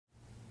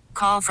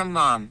call from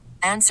mom.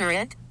 Answer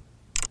it.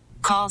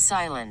 Call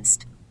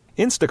silenced.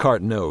 Instacart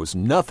knows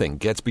nothing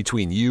gets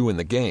between you and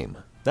the game.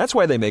 That's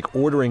why they make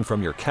ordering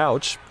from your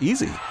couch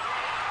easy.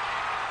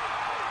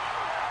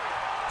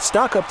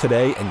 Stock up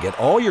today and get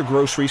all your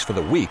groceries for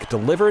the week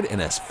delivered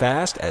in as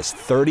fast as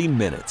 30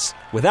 minutes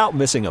without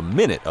missing a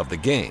minute of the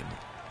game.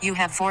 You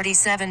have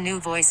 47 new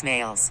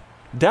voicemails.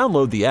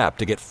 Download the app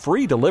to get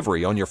free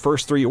delivery on your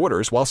first 3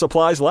 orders while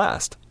supplies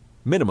last.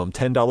 Minimum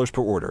 $10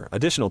 per order.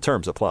 Additional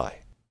terms apply.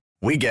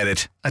 We get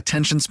it.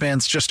 Attention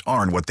spans just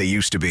aren't what they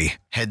used to be.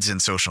 Heads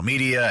in social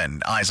media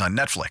and eyes on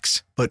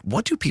Netflix. But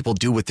what do people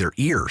do with their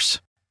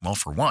ears? Well,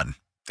 for one,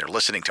 they're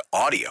listening to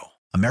audio.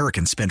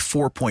 Americans spend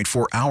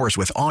 4.4 hours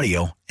with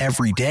audio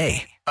every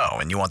day. Oh,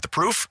 and you want the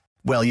proof?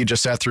 Well, you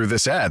just sat through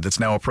this ad that's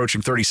now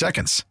approaching 30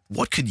 seconds.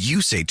 What could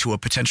you say to a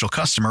potential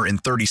customer in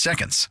 30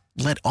 seconds?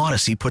 Let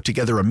Odyssey put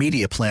together a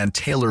media plan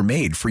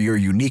tailor-made for your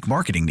unique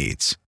marketing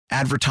needs.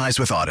 Advertise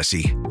with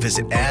Odyssey.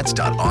 Visit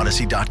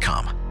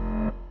ads.odyssey.com.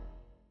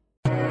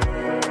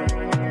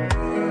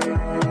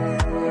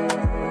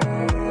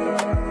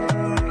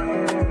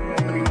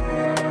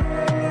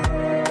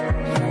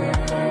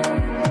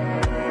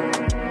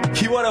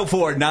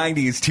 Q104,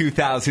 90s,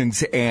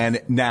 2000s,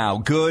 and now.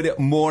 Good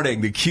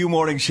morning. The Q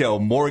Morning Show,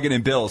 Morgan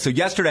and Bill. So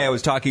yesterday I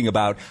was talking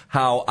about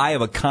how I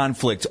have a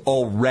conflict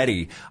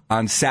already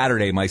on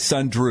Saturday. My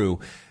son Drew,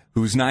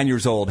 who's 9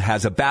 years old,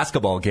 has a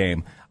basketball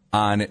game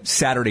on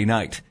Saturday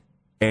night.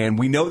 And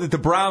we know that the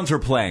Browns are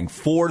playing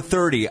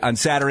 4:30 on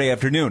Saturday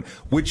afternoon,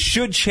 which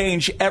should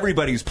change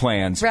everybody's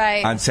plans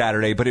on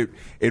Saturday, but it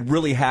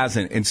really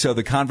hasn't. And so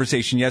the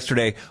conversation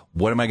yesterday,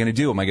 what am I going to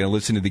do? Am I going to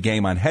listen to the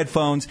game on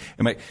headphones?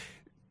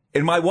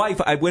 And my wife,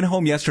 I went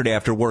home yesterday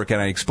after work and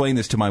I explained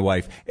this to my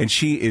wife, and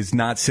she is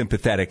not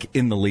sympathetic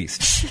in the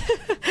least.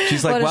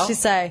 She's like, what well, did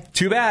she say?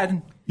 Too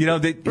bad. You know,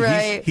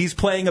 that he's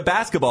playing a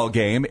basketball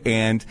game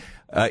and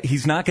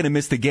he's not going to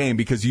miss the game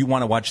because you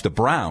want to watch the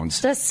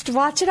Browns. Just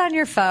watch it on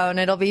your phone.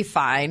 It'll be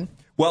fine.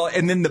 Well,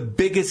 and then the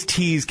biggest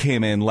tease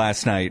came in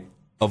last night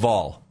of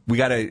all. We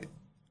got a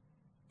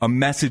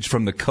message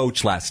from the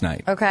coach last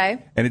night. Okay.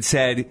 And it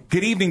said,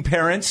 "Good evening,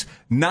 parents.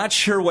 Not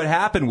sure what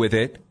happened with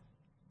it.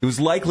 It was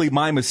likely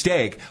my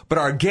mistake, but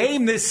our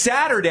game this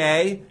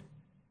Saturday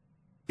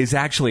is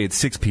actually at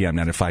 6 p.m.,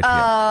 not at 5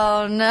 p.m.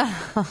 Oh, no.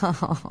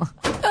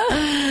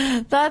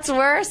 That's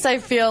worse, I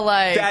feel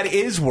like. That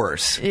is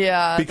worse.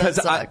 Yeah, because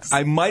that sucks.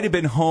 I might have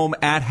been home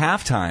at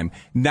halftime.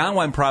 Now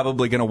I'm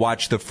probably going to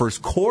watch the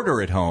first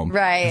quarter at home.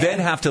 Right. Then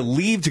have to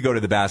leave to go to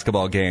the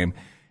basketball game.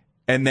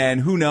 And then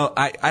who knows?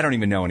 I don't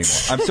even know anymore.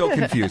 I'm so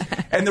confused.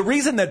 And the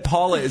reason that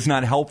Paula is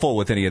not helpful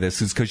with any of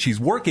this is because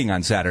she's working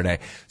on Saturday.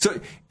 So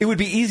it would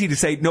be easy to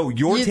say, no,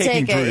 you're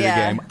taking Drew to the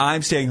game.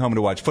 I'm staying home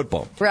to watch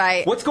football.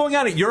 Right. What's going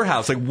on at your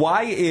house? Like,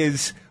 why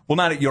is, well,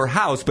 not at your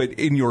house, but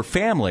in your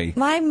family?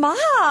 My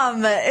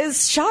mom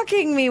is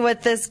shocking me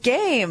with this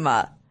game.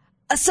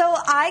 So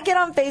I get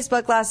on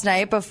Facebook last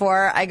night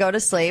before I go to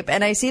sleep,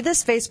 and I see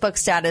this Facebook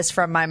status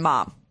from my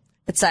mom.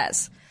 It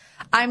says,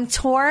 "I'm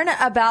torn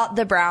about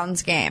the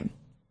Browns game. ...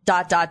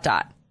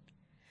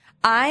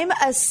 I'm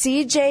a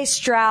CJ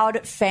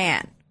Stroud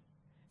fan.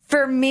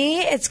 For me,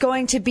 it's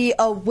going to be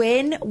a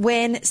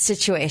win-win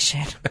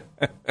situation."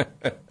 I'm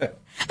like,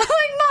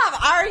 Mom,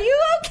 are you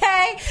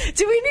okay?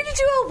 Do we need to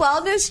do a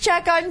wellness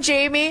check on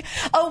Jamie?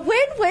 A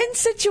win-win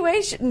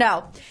situation?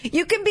 No.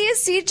 You can be a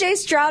CJ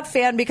Stroud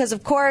fan because,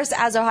 of course,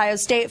 as Ohio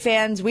State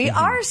fans, we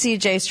are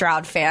CJ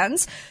Stroud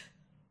fans.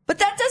 But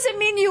that doesn't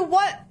mean you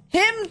want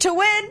him to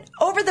win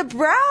over the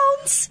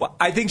Browns. Well,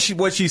 I think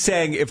what she's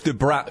saying, if the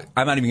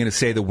I'm not even going to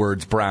say the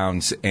words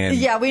Browns and.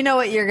 Yeah, we know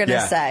what you're going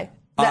to say.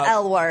 The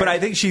L word. But I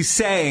think she's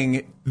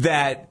saying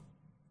that.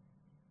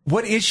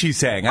 What is she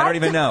saying? I don't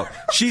even know.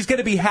 She's going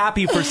to be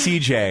happy for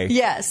CJ.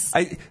 Yes.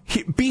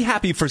 Be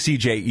happy for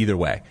CJ either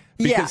way.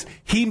 Because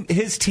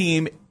his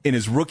team in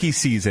his rookie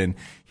season,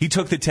 he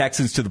took the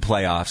Texans to the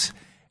playoffs.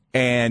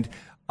 And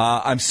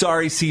I'm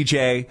sorry,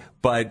 CJ,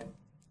 but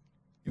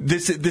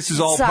this is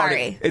all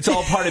it's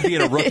all part of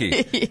being a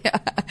rookie. Yeah,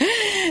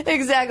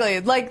 exactly.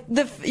 Like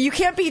you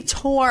can't be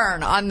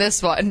torn on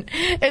this one.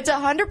 It's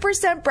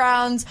 100%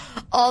 Browns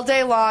all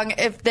day long.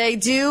 If they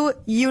do,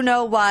 you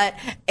know what,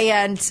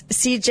 and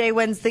CJ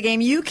wins the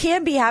game, you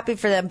can be happy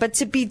for them. But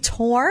to be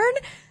torn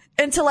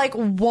and to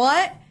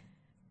want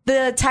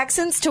the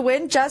Texans to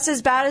win just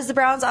as bad as the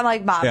Browns, I'm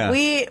like, Mom,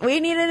 we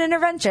need an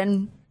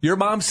intervention. Your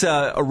mom's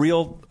a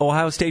real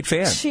Ohio State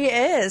fan. She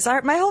is.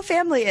 My whole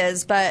family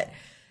is, but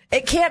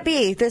it can't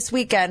be this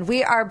weekend.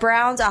 We are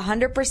Browns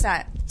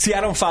 100%. See,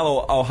 I don't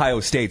follow Ohio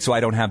State, so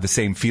I don't have the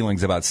same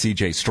feelings about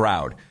C.J.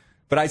 Stroud.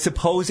 But I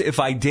suppose if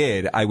I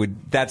did,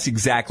 that's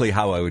exactly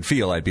how I would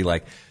feel. I'd be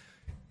like,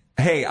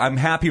 hey, I'm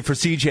happy for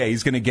C.J.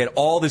 He's going to get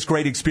all this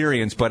great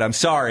experience, but I'm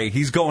sorry,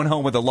 he's going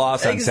home with a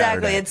loss on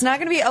Saturday. Exactly. It's not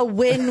going to be a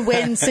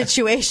win-win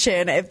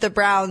situation if the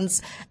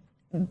Browns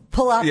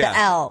pull out the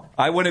L.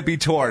 I wouldn't be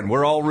torn.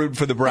 We're all rooting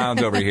for the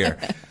Browns over here.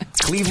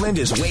 Cleveland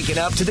is waking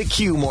up to the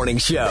Q Morning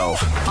Show.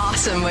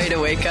 Awesome way to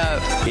wake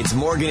up. It's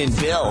Morgan and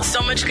Bill.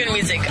 So much good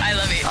music. I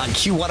love it. On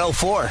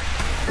Q104.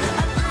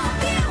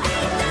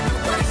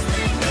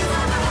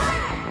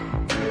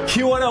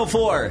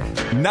 Q104,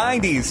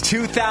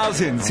 90s,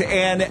 2000s,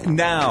 and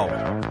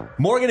now.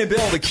 Morgan and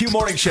Bill, the Q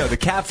Morning Show. The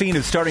caffeine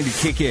is starting to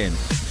kick in.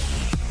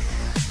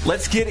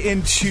 Let's get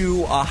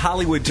into a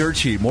Hollywood dirt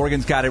sheet.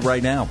 Morgan's got it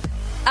right now.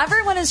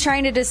 Everyone is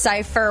trying to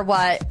decipher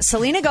what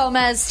Selena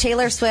Gomez,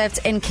 Taylor Swift,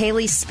 and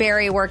Kaylee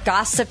Sperry were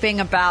gossiping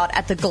about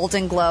at the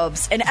Golden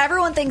Globes. And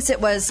everyone thinks it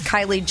was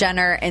Kylie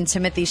Jenner and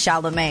Timothée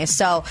Chalamet.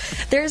 So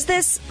there's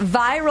this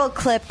viral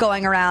clip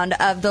going around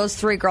of those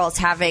three girls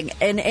having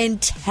an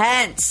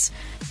intense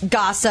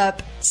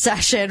gossip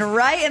session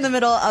right in the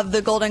middle of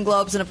the Golden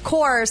Globes. And of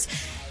course,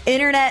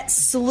 internet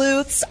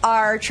sleuths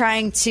are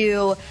trying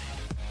to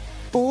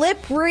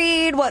lip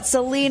read what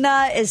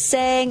Selena is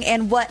saying,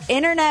 and what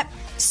internet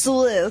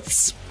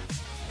sleuths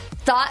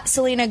thought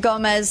Selena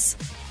Gomez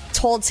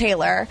told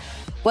Taylor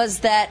was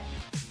that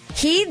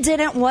he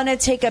didn't want to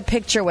take a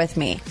picture with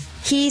me.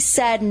 He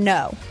said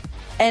no.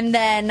 And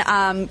then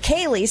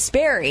Kaylee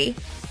Sperry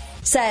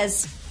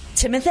says,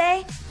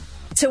 Timothée?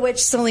 To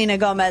which Selena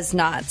Gomez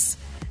nods.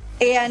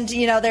 And,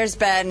 you know, there's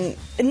been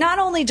not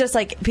only just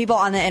like people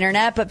on the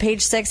internet, but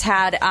Page Six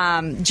had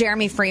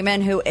Jeremy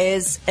Freeman, who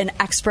is an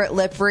expert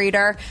lip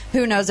reader.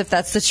 Who knows if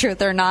that's the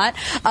truth or not.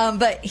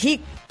 But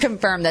he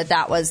confirmed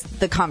that was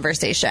the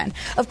conversation.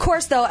 Of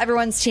course, though,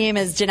 everyone's team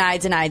is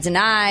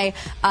deny.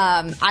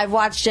 I've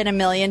watched it a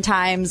million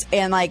times,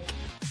 and like,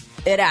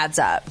 it adds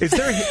up.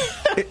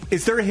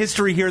 Is there a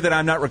history here that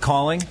I'm not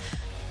recalling?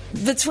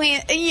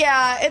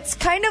 It's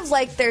kind of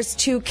like there's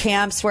two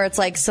camps where it's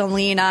like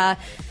Selena,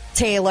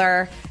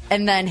 Taylor,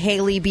 and then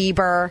Hailey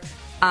Bieber,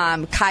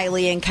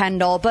 Kylie and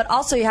Kendall. But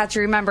also you have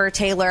to remember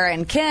Taylor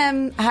and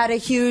Kim had a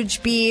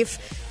huge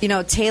beef. You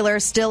know,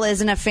 Taylor still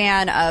isn't a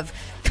fan of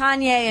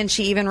Kanye, and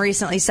she even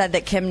recently said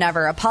that Kim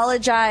never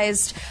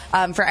apologized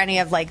for any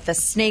of like the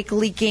snake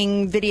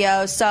leaking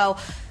video. So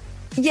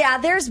yeah,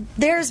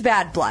 there's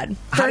bad blood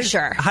for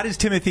sure. How does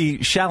Timothée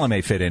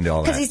Chalamet fit into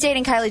all that? Because he's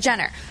dating Kylie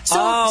Jenner. So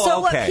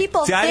okay. What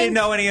people think, I didn't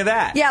know any of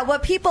that. Yeah,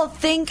 what people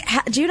think.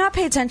 Do you not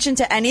pay attention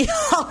to any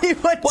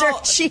Hollywood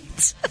dirt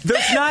sheets?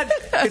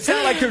 It's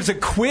not like there's a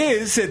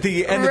quiz at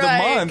the end of the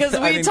month. Because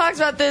we talked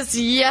about this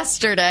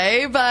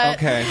yesterday,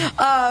 but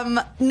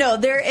no,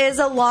 there is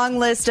a long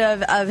list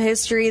of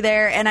history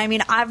there. And I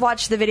mean, I've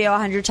watched the video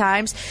 100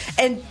 times,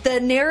 and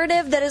the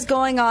narrative that is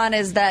going on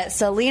is that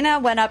Selena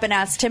went up and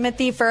asked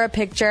Timothée for a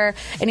picture,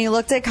 and he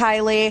looked at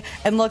Kylie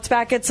and looked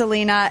back at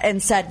Selena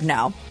and said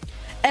no.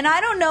 And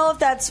I don't know if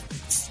that's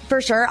for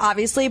sure,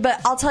 obviously,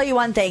 but I'll tell you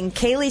one thing.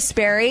 Kaylee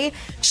Sperry,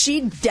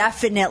 she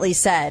definitely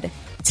said,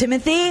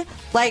 Timothée,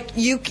 like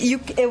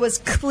it was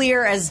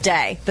clear as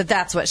day that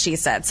that's what she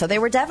said. So they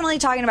were definitely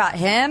talking about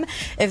him.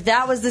 If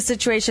that was the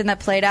situation that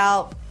played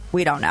out,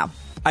 we don't know.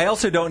 I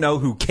also don't know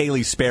who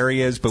Kaylee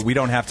Sperry is, but we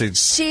don't have to.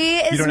 She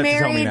is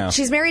married.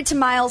 She's married to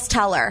Miles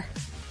Teller.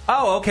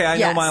 Oh, okay. I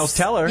know Miles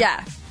Teller.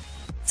 Yeah.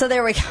 So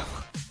there we go.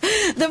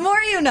 The more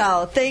you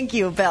know. Thank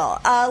you, Bill.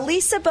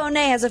 Lisa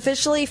Bonet has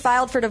officially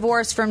filed for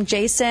divorce from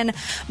Jason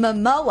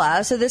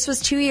Momoa. So this was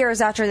 2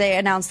 years after they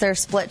announced their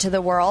split to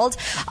the world.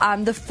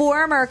 The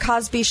former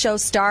Cosby Show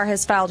star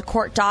has filed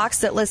court docs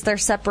that list their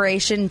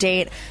separation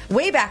date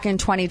way back in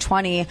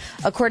 2020.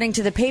 According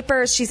to the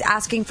papers, she's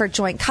asking for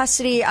joint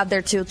custody of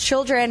their two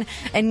children,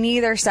 and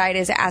neither side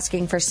is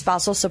asking for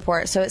spousal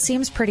support. So it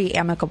seems pretty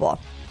amicable.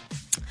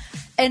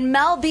 And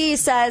Mel B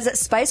says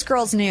Spice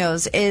Girls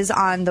news is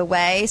on the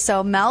way.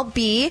 So Mel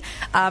B,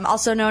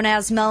 also known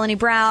as Melanie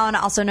Brown,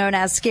 also known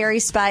as Scary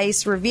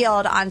Spice,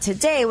 revealed on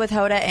Today with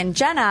Hoda and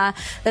Jenna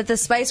that the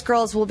Spice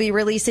Girls will be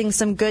releasing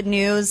some good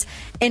news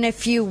in a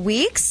few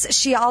weeks.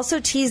 She also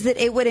teased that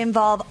it would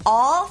involve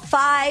all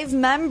 5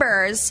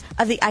 members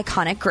of the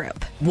iconic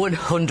group.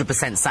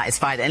 100%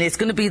 satisfied. And it's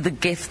going to be the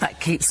gift that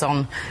keeps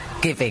on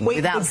giving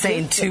without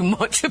saying too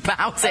much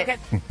about it.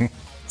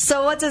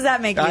 So what does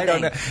that make you think? I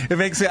don't know. It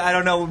makes I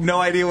don't know.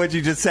 No idea what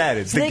you just said.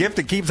 It's the gift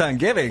that keeps on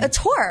giving. A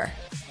tour.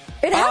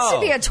 It has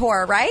to be a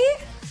tour, right?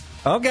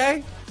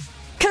 Okay.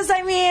 Because,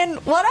 I mean,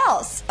 what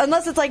else?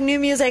 Unless it's like new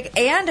music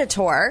and a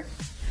tour.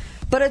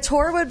 But a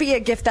tour would be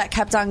a gift that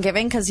kept on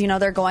giving because, you know,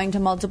 they're going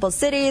to multiple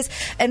cities.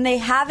 And they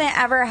haven't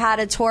ever had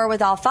a tour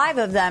with all 5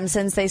 of them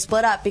since they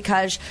split up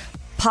because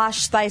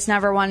Posh Spice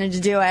never wanted to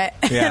do it.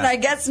 Yeah. And I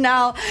guess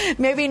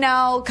maybe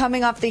now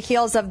coming off the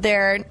heels of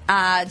their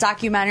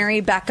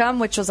documentary Beckham,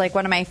 which was like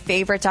one of my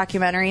favorite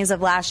documentaries of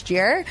last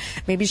year,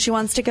 maybe she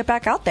wants to get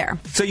back out there.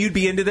 So you'd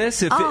be into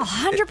this?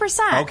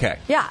 100%. Okay.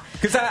 Yeah.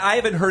 Because I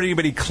haven't heard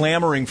anybody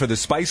clamoring for the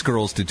Spice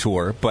Girls to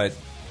tour, but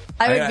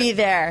I would be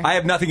there. I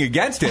have nothing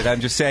against it. I'm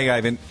just saying I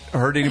haven't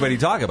heard anybody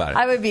talk about it.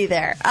 I would be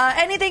there.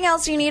 Anything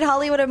else you need,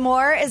 Hollywood and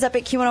more, is up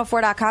at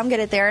Q104.com. Get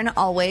it there and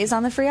always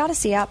on the free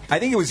Odyssey app. I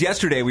think it was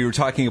yesterday we were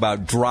talking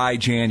about dry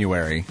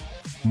January.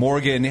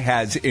 Morgan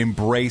has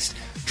embraced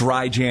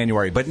dry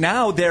January. But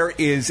now there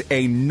is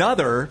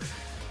another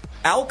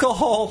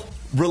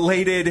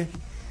alcohol-related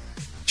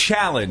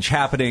challenge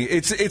happening.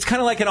 It's kind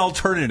of like an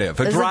alternative.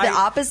 Is it the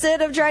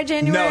opposite of dry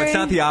January? No, it's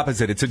not the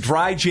opposite. It's a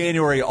dry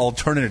January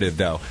alternative,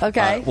 though.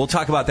 Okay. We'll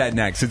talk about that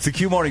next. It's the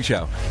Q Morning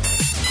Show.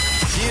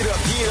 Get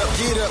up, get up,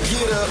 get up,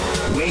 get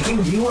up.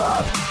 Waking you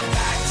up.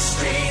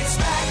 Backstreet's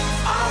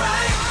back. All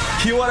right.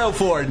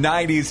 Q104,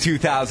 90s,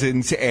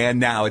 2000s, and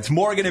now. It's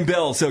Morgan and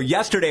Bill. So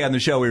yesterday on the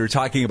show, we were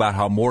talking about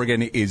how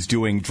Morgan is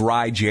doing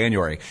dry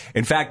January.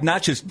 In fact,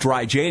 not just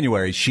dry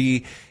January,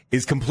 she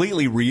is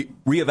completely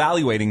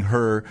reevaluating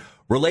her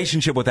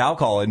relationship with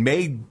alcohol and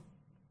may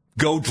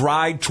go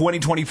dry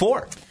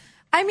 2024.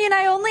 I mean,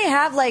 I only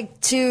have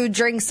like 2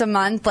 drinks a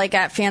month, like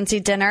at fancy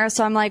dinner.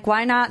 So I'm like,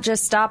 why not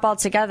just stop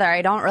altogether?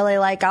 I don't really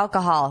like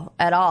alcohol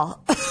at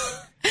all.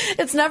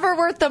 It's never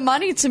worth the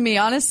money to me,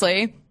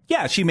 honestly.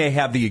 Yeah, she may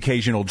have the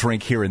occasional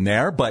drink here and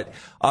there, but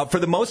for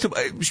the most of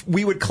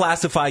we would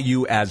classify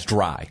you as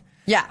dry.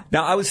 Yeah.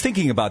 Now, I was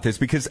thinking about this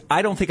because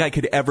I don't think I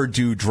could ever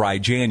do dry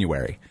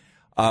January.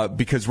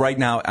 Because right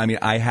now, I mean,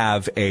 I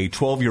have a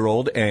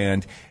 12-year-old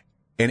and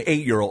an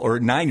 8-year-old or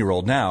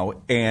 9-year-old now,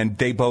 and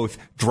they both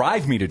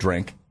drive me to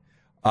drink.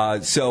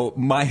 So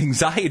my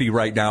anxiety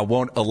right now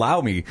won't allow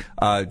me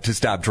to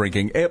stop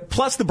drinking.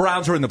 Plus, the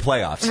Browns are in the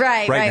playoffs.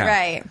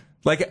 Right.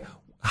 Like,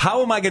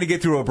 how am I going to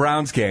get through a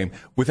Browns game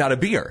without a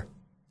beer?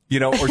 You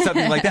know, or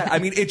something like that. I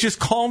mean, it just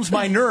calms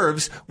my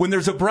nerves when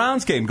there's a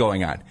Browns game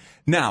going on.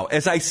 Now,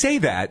 as I say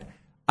that,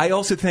 I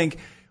also think,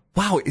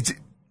 wow,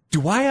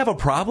 do I have a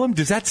problem?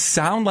 Does that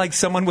sound like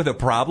someone with a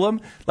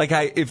problem? Like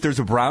if there's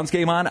a Browns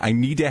game on, I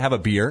need to have a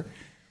beer?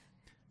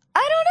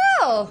 I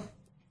don't know.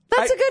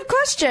 That's a good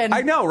question.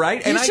 I know,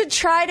 right? You should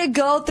try to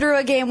go through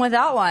a game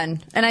without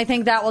one. And I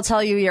think that will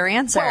tell you your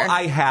answer. Well,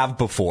 I have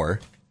before,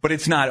 but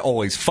it's not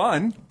always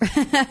fun.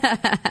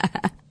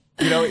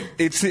 You know,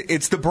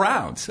 it's the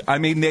Browns. I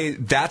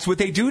mean, that's what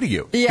they do to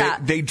you. Yeah.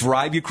 They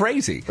drive you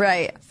crazy.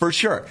 Right. For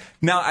sure.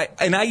 Now,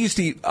 I used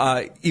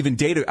to even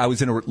date, I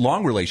was in a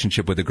long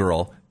relationship with a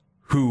girl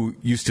who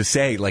used to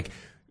say, like,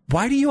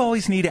 why do you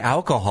always need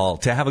alcohol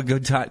to have a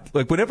good time?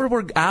 Like, whenever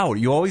we're out,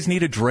 you always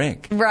need a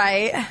drink.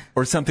 Right.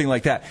 Or something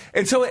like that.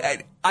 And so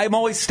I'm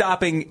always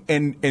stopping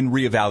and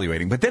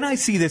reevaluating. But then I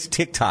see this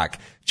TikTok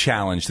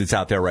challenge that's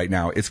out there right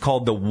now. It's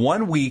called the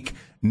 1 week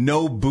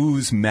no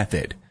booze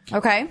method.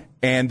 Okay.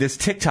 And this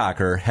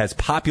TikToker has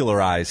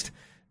popularized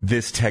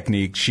this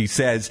technique. She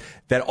says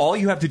that all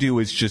you have to do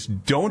is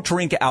just don't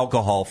drink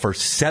alcohol for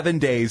 7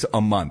 days a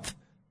month.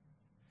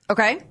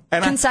 Okay.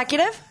 And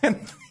consecutive?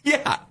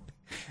 Yeah.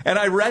 And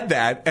I read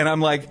that and I'm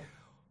like,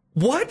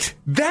 what?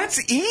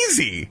 That's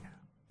easy.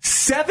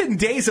 7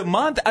 days a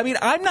month. I mean,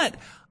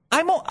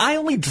 I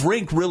only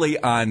drink really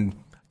on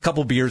a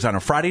couple beers on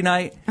a Friday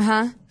night,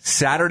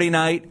 Saturday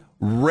night,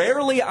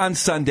 rarely on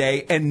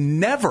Sunday,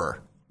 and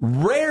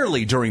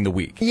rarely during the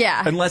week.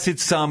 Yeah. Unless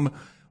it's some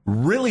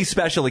really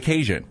special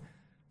occasion.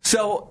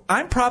 So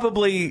I'm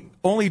probably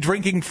only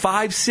drinking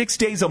 5-6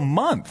 days a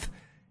month.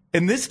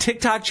 And this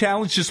TikTok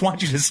challenge just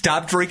wants you to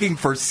stop drinking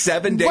for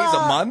 7 days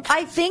a month?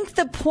 I think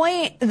the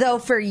point, though,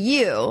 for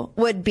you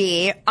would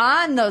be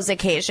on those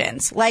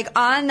occasions, like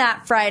on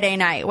that Friday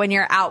night when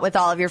you're out with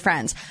all of your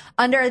friends.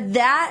 Under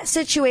that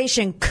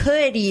situation,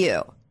 could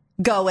you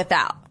go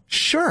without?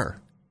 Sure.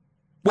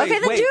 Wait, okay,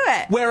 then do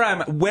it. Where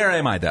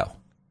am I, though?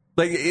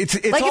 Like, it's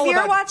like all if you're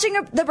about watching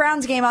the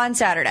Browns game on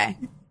Saturday.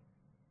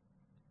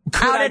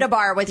 Out at a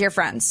bar with your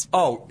friends.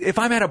 Oh, if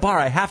I'm at a bar,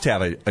 I have to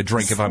have a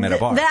drink if I'm at a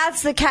bar.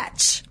 That's the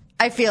catch,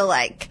 I feel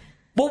like.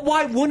 Well,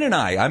 why wouldn't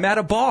I? I'm at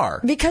a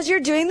bar. Because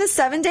you're doing the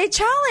 7-day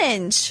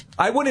challenge.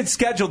 I wouldn't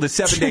schedule the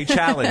 7-day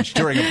challenge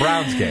during a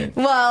Browns game.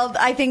 Well,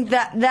 I think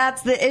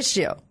that's the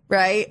issue,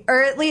 right?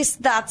 Or at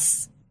least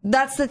that's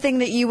the thing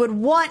that you would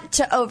want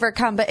to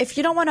overcome. But if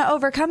you don't want to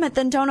overcome it,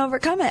 then don't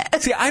overcome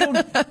it. See, I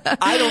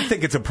don't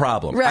think it's a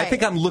problem. Right. I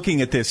think I'm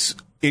looking at this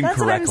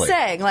incorrectly. That's what I'm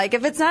saying. Like,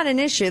 if it's not an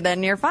issue,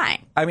 then you're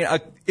fine. I mean,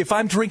 if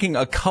I'm drinking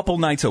a couple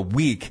nights a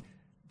week,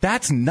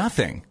 that's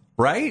nothing,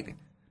 right?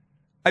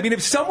 I mean,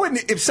 if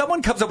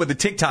someone comes up with a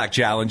TikTok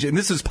challenge, and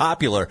this is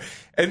popular,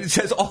 and it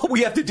says all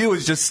we have to do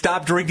is just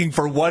stop drinking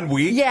for 1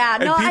 week. Yeah,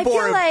 no, I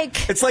feel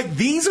like it's like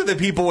these are the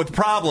people with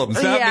problems,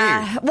 not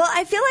me. Well,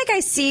 I feel like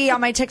I see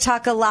on my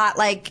TikTok a lot,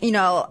 like, you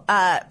know,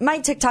 my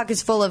TikTok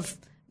is full of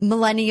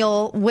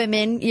millennial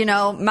women, you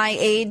know, my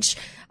age,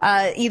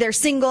 either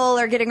single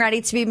or getting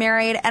ready to be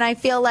married. And I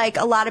feel like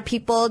a lot of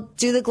people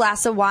do the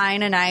glass of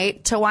wine a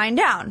night to wind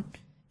down.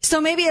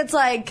 So maybe it's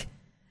like,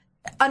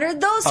 under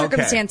those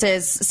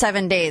circumstances,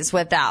 7 days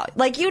without.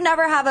 Like, you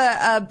never have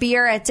a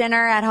beer at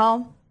dinner at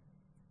home?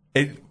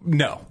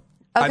 No.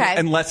 Okay.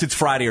 Unless it's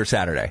Friday or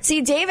Saturday.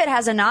 See, David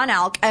has a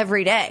non-alc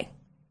every day.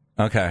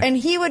 Okay. And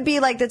he would be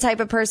like the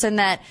type of person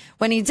that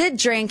when he did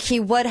drink,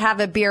 he would have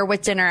a beer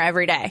with dinner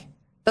every day.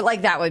 But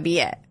like, that would be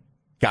it.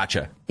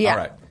 Gotcha.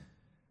 Yeah.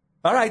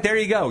 All right. There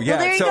you go. Yeah. Well,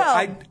 there you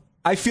go.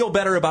 I feel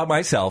better about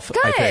myself.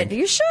 Good. I think.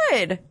 You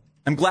should.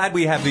 I'm glad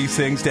we have these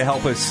things to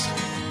help us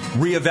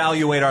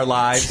reevaluate our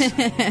lives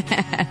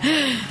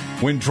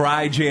when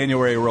dry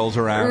January rolls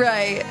around.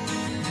 Right.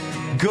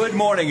 Good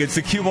morning. It's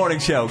the Q Morning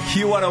Show,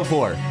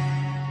 Q104.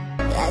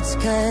 That's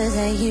 'cause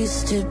I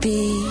used to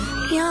be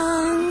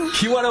young.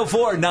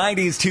 Q104,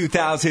 90s,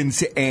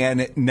 2000s,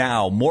 and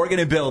now. Morgan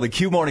and Bill, the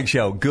Q Morning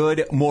Show.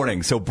 Good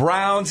morning. So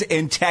Browns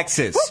in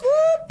Texas. Whoop,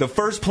 whoop. The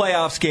first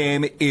playoffs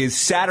game is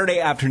Saturday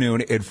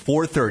afternoon at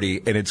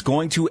 4:30, and it's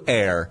going to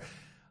air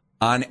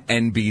on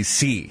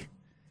NBC.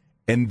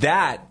 And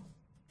that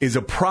is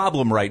a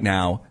problem right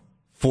now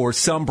for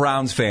some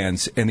Browns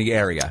fans in the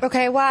area.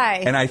 Okay,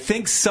 why? And I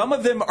think some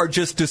of them are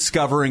just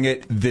discovering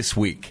it this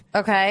week.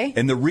 Okay.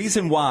 And the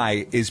reason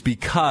why is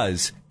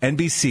because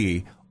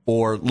NBC,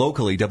 or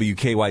locally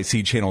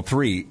WKYC Channel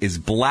 3, is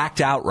blacked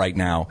out right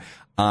now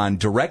on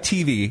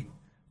DirecTV,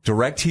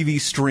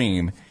 DirecTV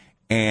Stream,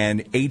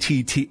 and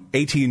AT&T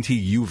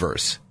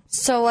Uverse.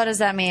 So what does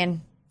that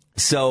mean?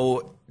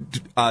 So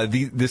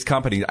this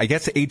company, I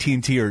guess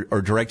AT&T or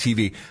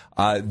DirecTV,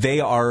 they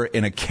are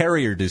in a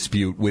carrier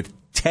dispute with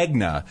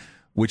Tegna,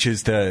 which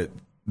is the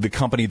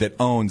company that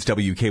owns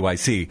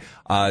WKYC,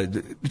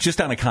 just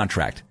on a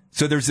contract.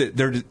 So there's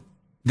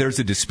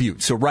a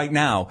dispute. So right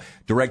now,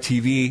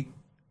 DirecTV,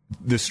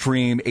 the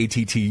Stream,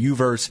 AT&T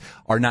Uverse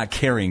are not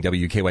carrying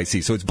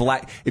WKYC. So it's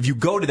black. If you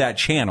go to that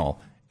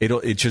channel,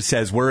 it just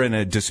says we're in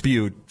a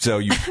dispute. So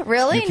you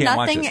really you can't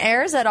nothing watch us.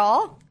 airs at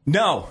all?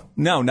 No,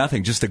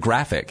 nothing. Just a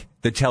graphic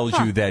that tells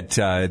you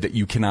that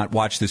you cannot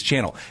watch this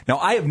channel. Now,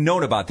 I have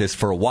known about this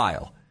for a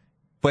while,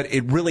 but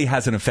it really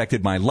hasn't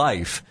affected my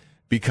life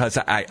because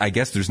I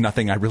guess there's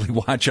nothing I really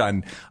watch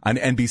on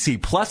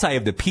NBC. Plus, I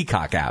have the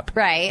Peacock app.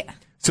 Right.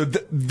 So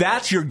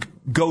that's your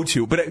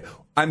go-to. But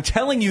I'm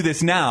telling you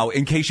this now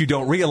in case you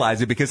don't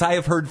realize it, because I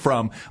have heard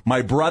from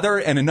my brother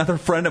and another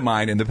friend of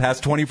mine in the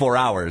past 24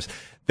 hours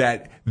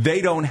that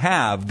they don't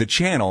have the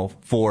channel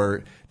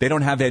they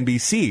don't have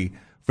NBC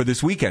for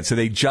this weekend. So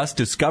they just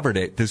discovered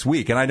it this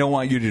week. And I don't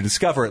want you to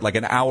discover it like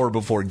an hour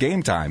before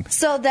game time.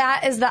 So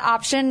that is the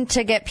option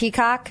to get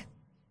Peacock?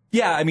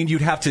 Yeah, I mean,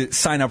 you'd have to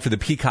sign up for the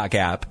Peacock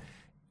app.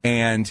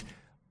 And,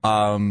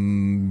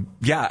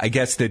 I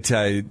guess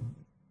that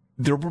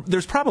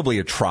there's probably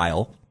a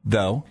trial,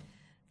 though.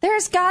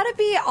 There's got to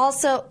be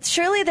also,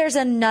 surely there's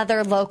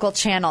another local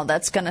channel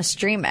that's going to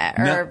stream it.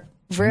 Or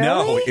really?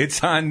 No,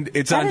 it's on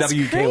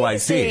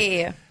WKYC.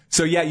 Crazy.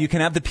 So, yeah, you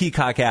can have the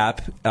Peacock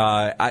app.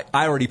 I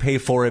already pay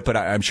for it, but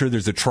I'm sure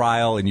there's a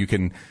trial, and you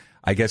can,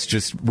 I guess,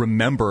 just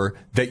remember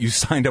that you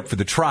signed up for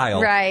the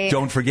trial. Right.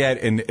 Don't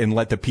forget and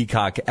let the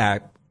Peacock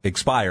app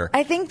expire.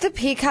 I think the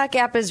Peacock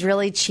app is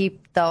really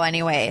cheap, though,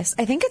 anyways.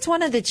 I think it's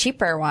one of the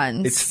cheaper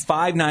ones. It's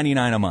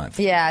 $5.99 a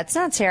month. Yeah, it's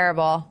not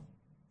terrible.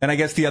 And I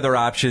guess the other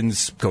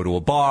options, go to a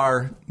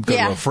bar, go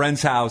to a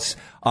friend's house,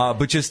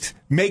 but just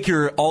make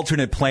your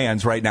alternate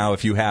plans right now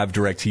if you have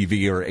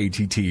DirecTV or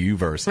AT&T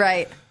Uverse.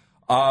 Right.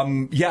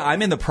 I'm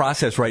in the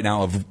process right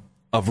now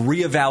of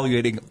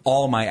reevaluating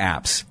all my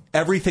apps,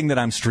 everything that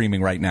I'm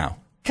streaming right now.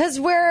 Because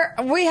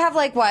we have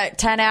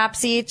 10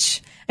 apps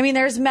each. I mean,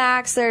 there's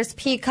Max, there's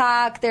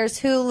Peacock, there's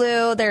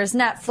Hulu, there's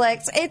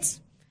Netflix.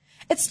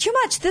 It's too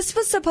much. This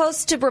was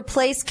supposed to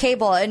replace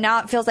cable, and now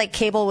it feels like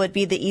cable would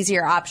be the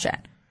easier option.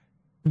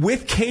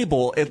 With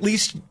cable, at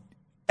least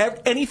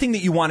anything that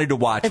you wanted to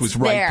watch was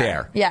right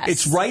there. Yes.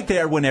 It's right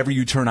there whenever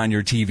you turn on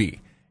your TV.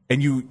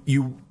 And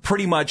you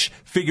pretty much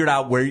figured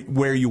out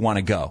where you want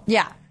to go.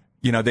 Yeah.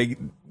 You know,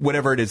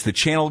 whatever it is, the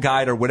channel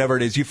guide or whatever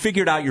it is, you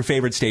figured out your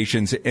favorite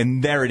stations,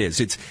 and there it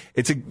is.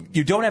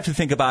 You don't have to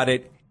think about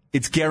it.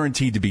 It's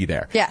guaranteed to be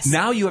there. Yes.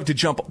 Now you have to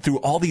jump through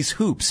all these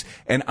hoops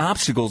and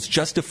obstacles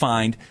just to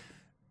find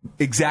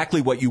exactly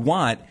what you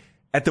want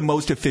at the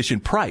most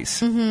efficient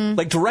price. Mm-hmm.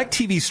 Like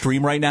DirecTV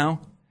Stream right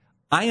now,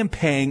 I am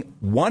paying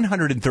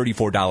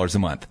 $134 a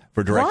month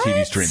for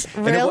DirecTV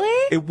Stream.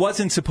 Really? And it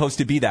wasn't supposed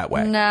to be that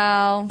way.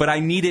 No. But I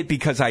need it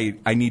because I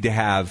need to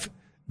have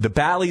the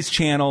Bally's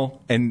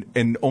channel and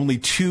only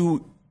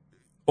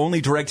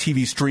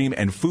DirecTV Stream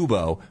and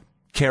Fubo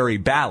carry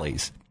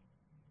Bally's.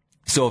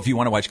 So if you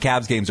want to watch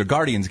Cavs games or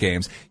Guardians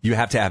games, you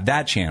have to have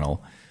that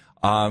channel.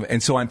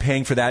 And so I'm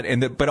paying for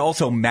that. But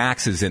also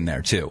Max is in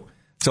there too.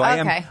 So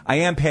I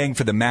am paying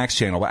for the Max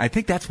channel. I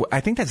think that's like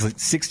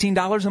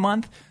 $16 a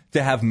month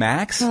to have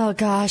Max. Oh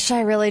gosh,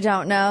 I really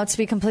don't know, to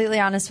be completely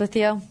honest with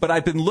you. But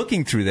I've been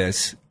looking through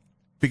this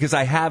because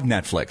I have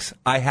Netflix.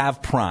 I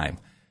have Prime.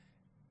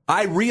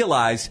 I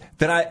realized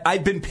that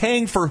I've been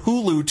paying for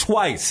Hulu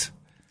twice.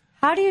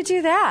 How do you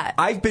do that?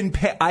 I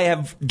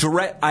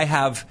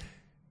have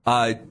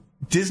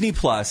Disney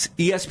Plus,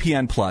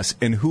 ESPN Plus,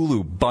 and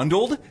Hulu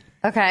bundled.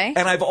 Okay.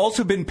 And I've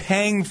also been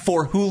paying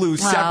for Hulu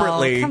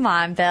separately. Oh, come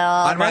on, Bill.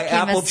 On my Rookie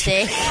Apple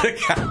mistake. TV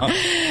account.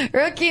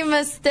 Rookie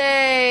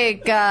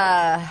mistake.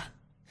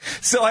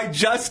 So I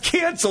just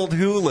canceled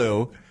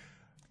Hulu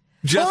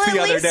the other day.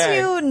 Well, at least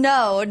you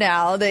know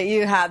now that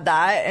you had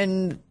that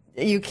and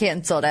you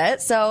canceled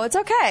it. So it's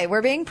okay.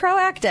 We're being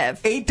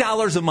proactive.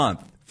 $8 a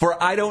month for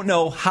I don't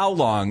know how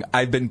long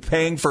I've been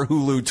paying for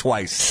Hulu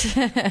twice.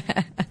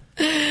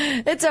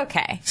 It's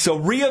okay. So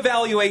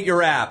reevaluate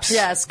your apps.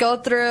 Yes, go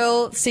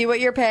through, see what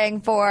you're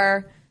paying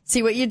for,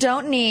 see what you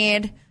don't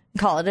need, and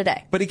call it a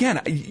day. But again,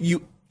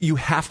 you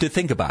have to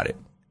think about it.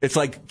 It's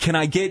like, can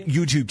I get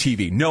YouTube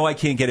TV? No, I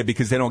can't get it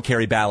because they don't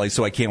carry Bally,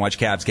 so I can't watch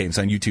Cavs games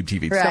on YouTube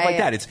TV. Right. Stuff like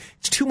that. It's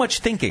too much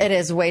thinking. It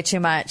is way too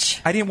much.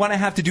 I didn't want to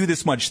have to do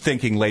this much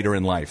thinking later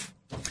in life.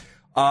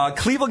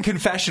 Cleveland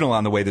Confessional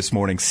on the way this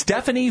morning.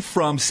 Stephanie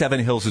from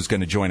Seven Hills is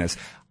going to join us.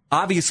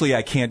 Obviously,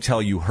 I can't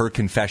tell you her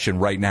confession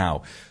right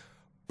now,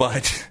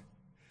 but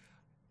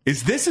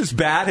is this as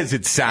bad as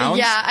it sounds?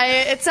 Yeah,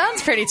 it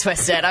sounds pretty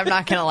twisted. I'm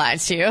not going to lie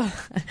to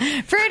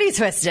you. Pretty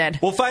twisted.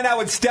 We'll find out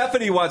what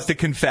Stephanie wants to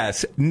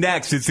confess.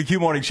 Next, it's the Q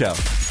Morning Show.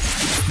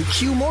 The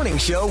Q Morning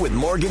Show with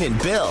Morgan and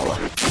Bill.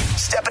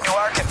 Step into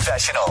our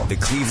confessional. The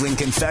Cleveland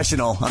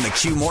Confessional on the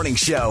Q Morning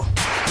Show.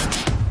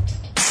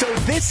 So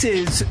this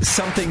is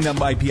something that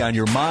might be on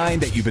your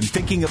mind, that you've been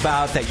thinking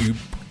about, that you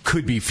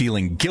could be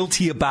feeling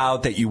guilty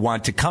about, that you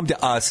want to come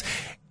to us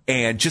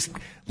and just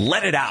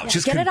let it out. Yeah,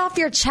 just get it off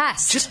your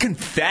chest. Just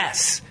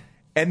confess.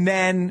 And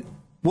then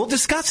we'll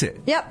discuss it.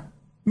 Yep.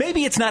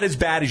 Maybe it's not as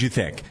bad as you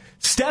think.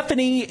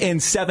 Stephanie in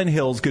Seven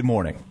Hills, good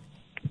morning.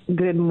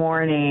 Good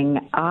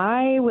morning.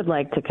 I would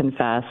like to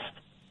confess.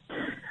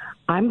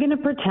 I'm going to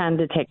pretend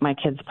to take my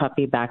kid's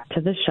puppy back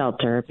to the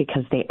shelter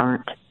because they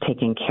aren't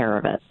taking care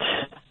of it.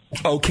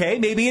 Okay,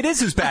 maybe it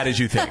is as bad as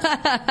you think. Okay,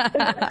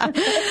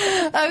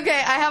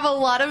 I have a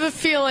lot of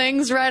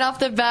feelings right off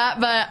the bat,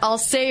 but I'll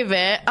save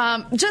it.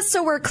 Just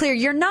so we're clear,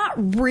 you're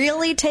not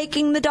really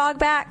taking the dog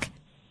back?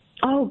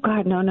 Oh,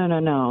 God, no.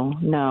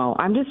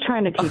 I'm just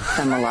trying to teach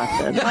them a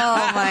lesson.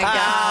 Oh, my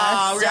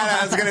gosh. I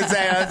was going to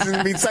say, that's going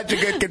to be such a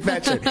good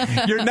confession.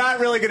 You're not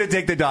really going to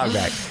take the dog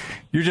back.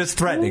 You're just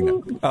threatening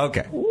them.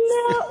 Okay.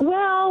 No,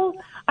 well,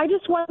 I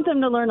just want them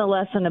to learn a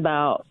lesson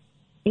about,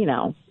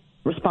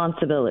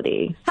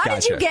 responsibility. How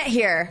did you get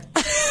here?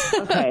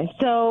 Okay,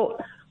 so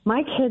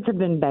my kids have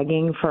been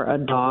begging for a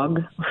dog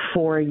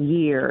for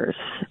years.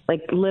 Like,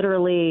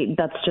 literally,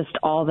 that's just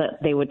all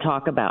that they would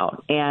talk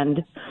about.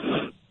 And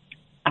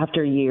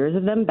after years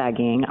of them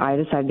begging, I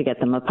decided to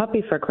get them a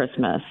puppy for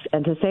Christmas.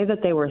 And to say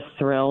that they were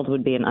thrilled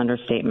would be an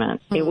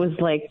understatement. It was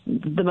like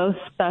the most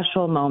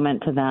special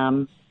moment to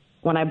them.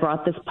 When I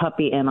brought this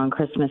puppy in on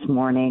Christmas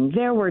morning,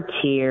 there were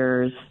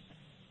tears.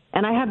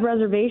 And I had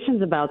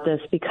reservations about this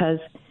because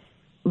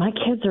my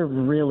kids are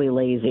really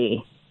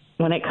lazy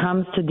when it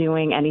comes to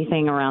doing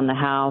anything around the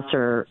house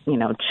or,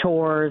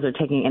 chores or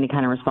taking any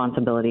kind of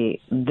responsibility.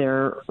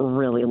 They're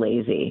really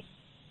lazy.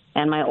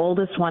 And my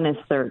oldest one is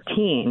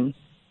 13,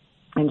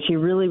 and she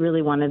really,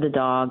 really wanted a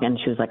dog. And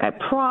she was like, I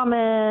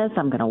promise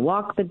I'm going to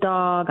walk the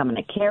dog. I'm going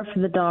to care for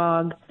the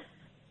dog.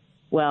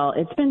 Well,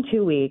 it's been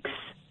 2 weeks,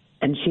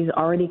 and she's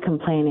already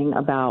complaining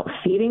about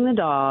feeding the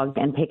dog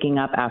and picking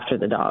up after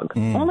the dog.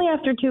 Only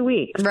after 2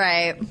 weeks.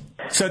 Right.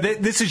 So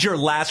this is your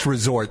last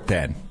resort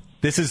then?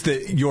 This is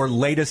your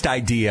latest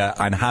idea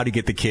on how to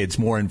get the kids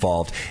more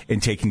involved in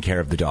taking care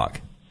of the dog?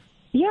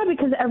 Yeah,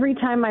 because every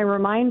time I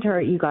remind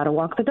her, you got to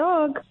walk the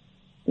dog.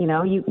 You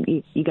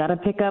got to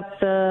pick up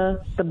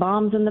the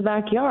bombs in the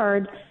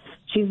backyard.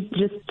 She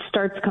just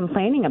starts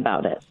complaining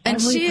about it.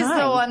 And she's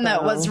the one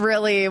that was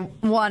really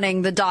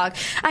wanting the dog.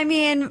 I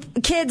mean,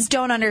 kids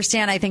don't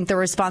understand, I think, the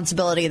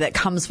responsibility that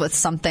comes with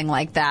something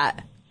like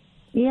that.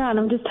 Yeah, and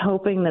I'm just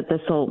hoping that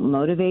this will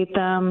motivate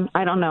them.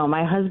 I don't know.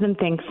 My husband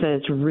thinks that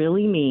it's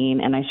really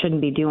mean and I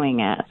shouldn't be doing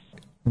it.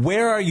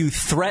 Where are you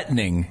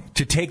threatening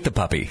to take the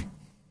puppy?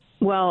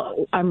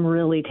 Well, I'm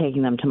really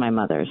taking them to my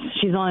mother's.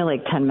 She's only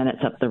like 10 minutes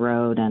up the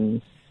road,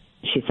 and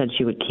she said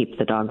she would keep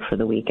the dog for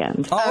the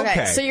weekend. Oh,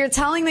 okay. So you're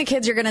telling the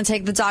kids you're going to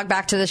take the dog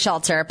back to the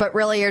shelter, but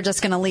really you're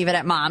just going to leave it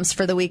at mom's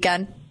for the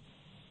weekend?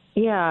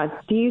 Yeah.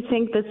 Do you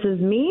think this is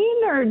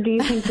mean, or do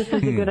you think this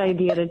is a good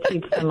idea to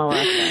teach them a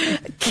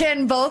lesson?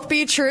 Can both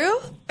be true?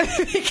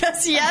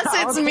 Because yes,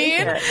 it's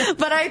mean,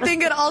 but I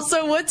think it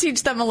also would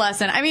teach them a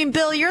lesson. I mean,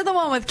 Bill, you're the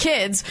one with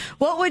kids.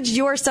 What would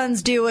your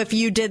sons do if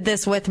you did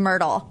this with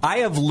Myrtle? I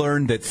have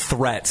learned that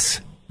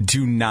threats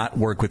do not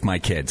work with my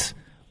kids.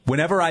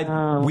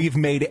 Whenever we've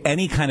made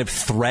any kind of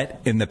threat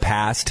in the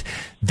past,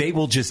 they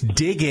will just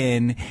dig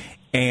in,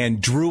 and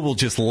Drew will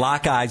just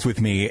lock eyes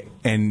with me,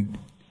 and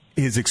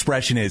his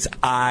expression is,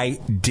 I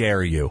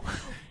dare you.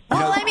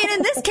 Well, I mean,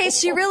 in this case,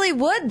 she really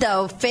would,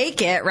 though,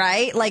 fake it,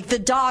 right? Like, the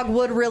dog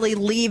would really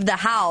leave the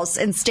house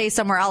and stay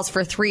somewhere else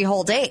for 3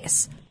 whole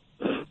days.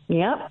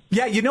 Yep.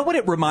 Yeah, you know what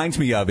it reminds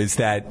me of is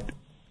that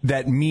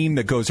meme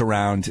that goes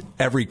around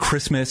every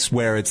Christmas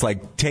where it's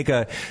like,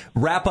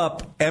 wrap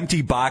up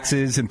empty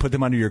boxes and put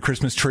them under your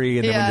Christmas tree,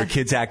 and then when your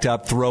kids act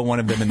up, throw one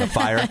of them in the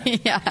fire.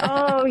 Yeah.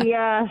 Oh,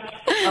 yes.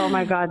 Oh,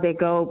 my God, they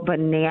go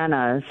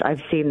bananas.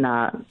 I've seen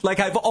that. Like,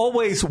 I've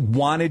always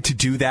wanted to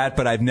do that,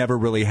 but I've never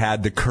really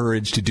had the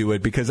courage to do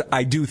it, because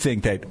I do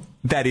think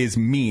that is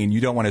mean.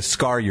 You don't want to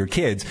scar your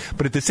kids,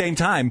 but at the same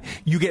time,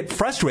 you get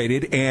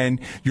frustrated and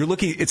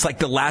it's like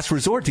the last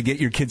resort to get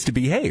your kids to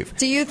behave.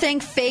 Do you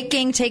think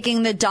faking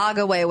taking the dog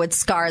away would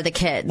scar the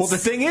kids? Well, the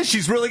thing is,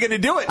 she's really going to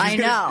do it. I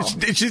know.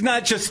 She's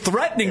not just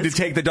threatening to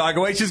take the dog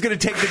away. She's going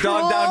to take the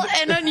dog down. Cruel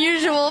and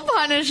unusual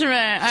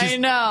punishment. I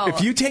know.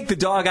 If you take the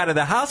dog out of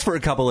the house for a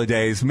couple couple of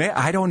days. Man,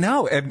 I don't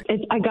know.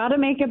 I got to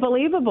make it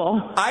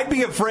believable. I'd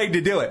be afraid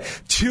to do it.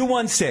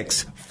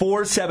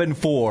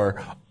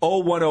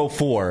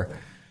 216-474-0104.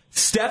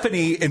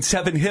 Stephanie in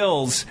Seven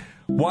Hills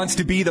wants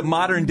to be the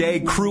modern day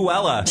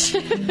Cruella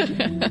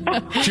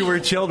to her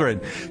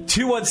children.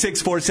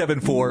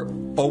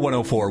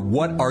 216-474-0104.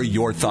 What are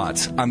your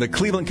thoughts on the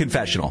Cleveland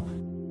Confessional?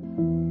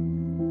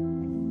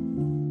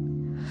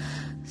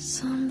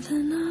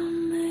 Something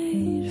I'm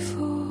made for.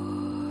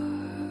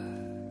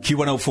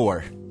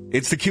 Q104.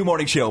 It's the Q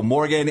Morning Show,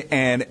 Morgan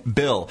and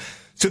Bill.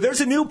 So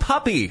there's a new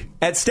puppy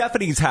at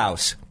Stephanie's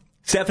house.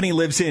 Stephanie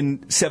lives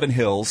in Seven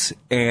Hills,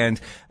 and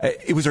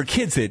it was her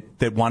kids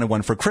that wanted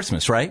one for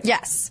Christmas, right?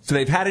 Yes. So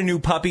they've had a new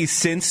puppy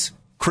since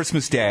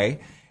Christmas Day,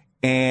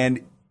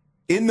 and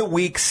in the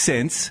week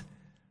since,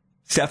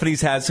 Stephanie's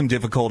had some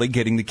difficulty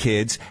getting the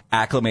kids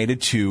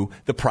acclimated to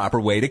the proper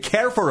way to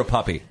care for a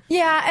puppy.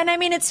 Yeah, and I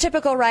mean, it's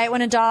typical, right?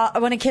 When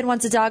a kid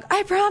wants a dog,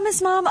 I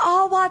promise, Mom,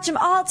 I'll watch him,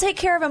 I'll take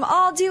care of him,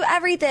 I'll do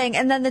everything.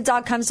 And then the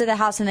dog comes to the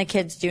house and the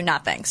kids do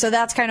nothing. So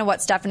that's kind of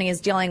what Stephanie is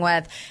dealing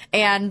with.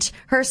 And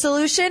her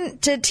solution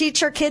to teach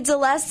her kids a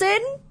lesson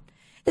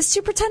is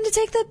to pretend to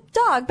take the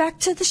dog back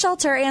to the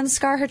shelter and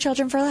scar her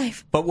children for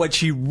life. But what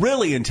she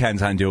really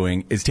intends on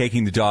doing is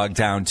taking the dog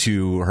down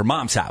to her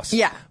mom's house.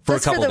 Yeah, for a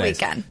couple for the days,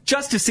 weekend.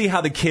 Just to see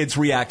how the kids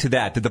react to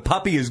that the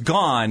puppy is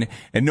gone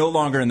and no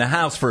longer in the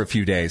house for a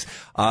few days.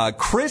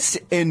 Chris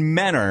and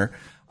Menor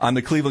on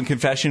the Cleveland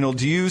Confessional,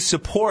 do you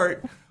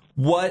support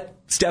what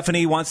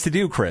Stephanie wants to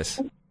do, Chris?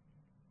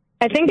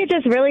 I think it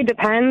just really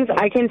depends.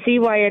 I can see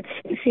why it's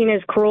seen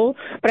as cruel,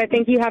 but I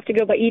think you have to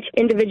go by each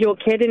individual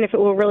kid and if it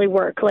will really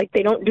work. Like,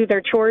 they don't do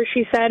their chores,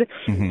 she said.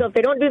 Mm-hmm. So if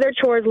they don't do their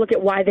chores, look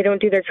at why they don't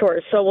do their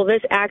chores. So will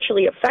this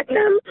actually affect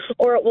them,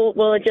 or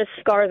will it just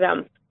scar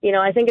them? You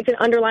know, I think it's an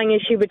underlying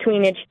issue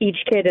between each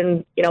kid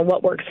and, you know,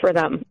 what works for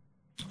them.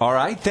 All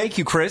right. Thank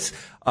you, Chris.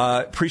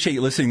 Appreciate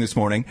you listening this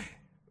morning.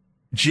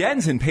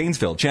 Jen's in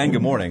Painesville. Jen,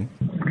 good morning.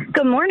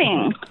 Good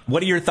morning.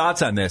 What are your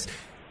thoughts on this?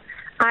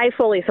 I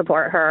fully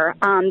support her.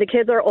 The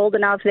kids are old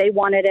enough. They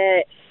wanted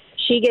it.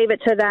 She gave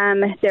it to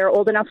them. They're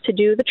old enough to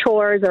do the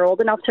chores. They're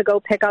old enough to go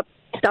pick up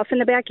stuff in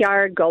the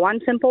backyard, go on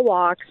simple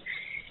walks.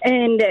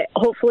 And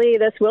hopefully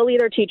this will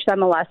either teach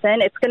them a lesson.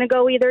 It's going to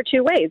go either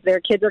two ways. Their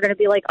kids are going to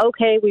be like,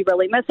 okay, we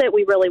really miss it.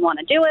 We really want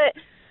to do it.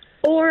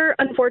 Or,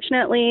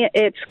 unfortunately,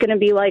 it's going to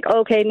be like,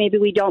 okay, maybe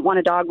we don't want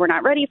a dog. We're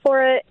not ready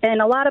for it.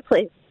 And a lot of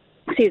places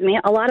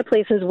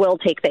will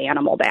take the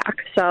animal back.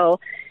 So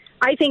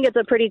I think it's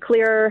a pretty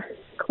clear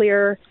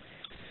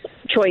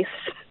choice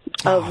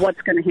of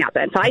what's going to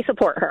happen. So I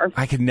support her.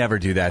 I could never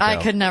do that, though. I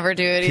could never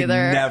do it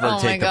either. Never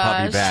take the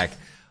puppy back.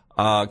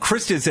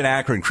 Krista's in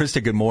Akron.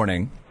 Krista, good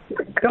morning.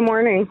 Good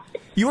morning.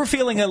 You were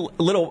feeling a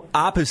little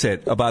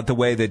opposite about the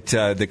way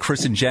that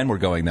Chris and Jen were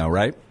going, though,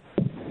 right?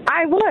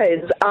 I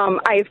was.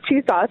 I have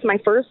two thoughts. My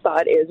first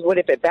thought is, what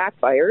if it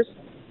backfires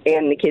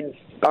and the kids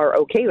are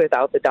okay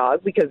without the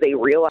dog because they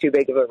realize too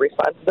big of a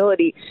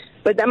responsibility?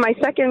 But then my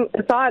second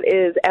thought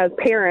is, as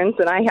parents,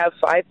 and I have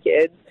 5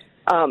 kids,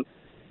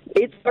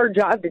 it's our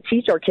job to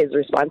teach our kids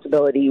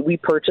responsibility. We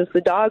purchased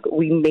the dog,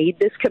 we made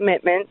this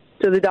commitment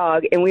to the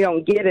dog, and we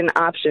don't get an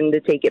option to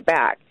take it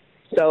back.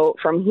 So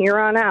from here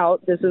on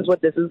out, this is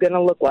what this is going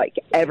to look like.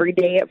 Every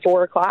day at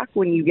 4 o'clock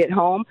when you get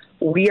home,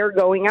 we are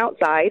going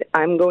outside.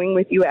 I'm going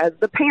with you as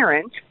the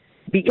parent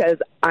because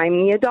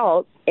I'm the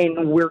adult,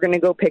 and we're going to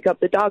go pick up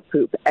the dog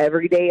poop.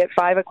 Every day at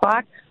 5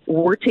 o'clock,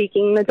 we're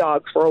taking the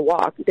dog for a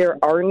walk. There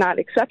are not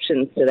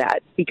exceptions to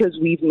that because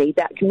we've made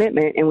that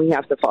commitment, and we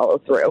have to follow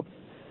through.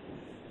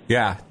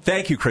 Yeah.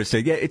 Thank you,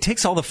 Krista. Yeah, it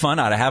takes all the fun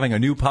out of having a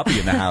new puppy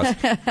in the house,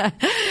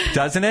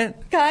 doesn't it?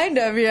 Kind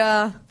of,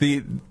 yeah.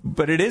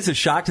 But it is a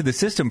shock to the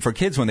system for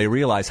kids when they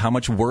realize how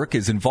much work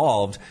is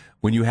involved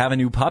when you have a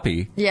new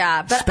puppy.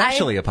 Yeah, but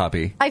especially a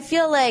puppy. I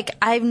feel like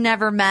I've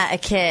never met a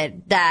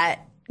kid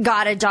that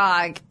got a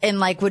dog and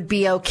would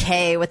be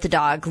okay with the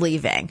dog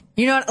leaving.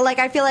 You know,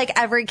 I feel like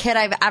every kid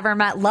I've ever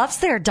met loves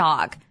their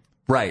dog.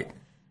 Right.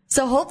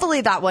 So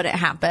hopefully that wouldn't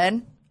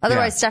happen.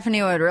 Otherwise,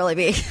 Stephanie would really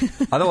be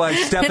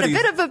Otherwise, in a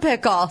bit of a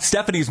pickle.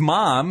 Stephanie's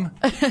mom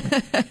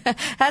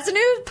has a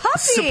new puppy.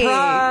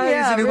 Surprise!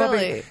 Yeah, a new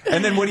really. puppy.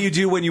 And then what do you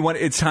do when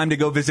it's time to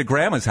go visit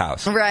Grandma's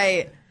house?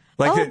 Right.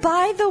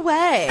 By the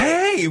way.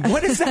 Hey,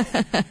 what is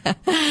that?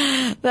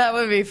 That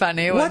would be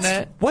funny, wouldn't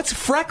it? What's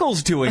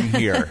Freckles doing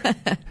here?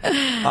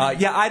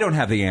 I don't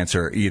have the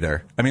answer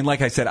either. I mean,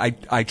 like I said,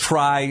 I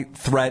try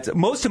threats.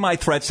 Most of my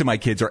threats to my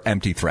kids are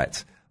empty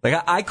threats.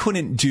 I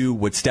couldn't do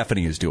what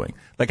Stephanie is doing.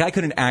 I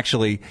couldn't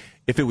actually,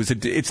 if it was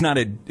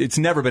it's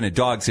never been a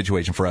dog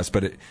situation for us,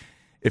 but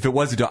if it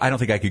was a dog, I don't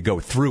think I could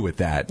go through with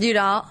that. You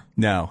don't?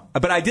 No.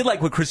 But I did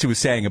like what Krista was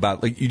saying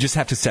about, you just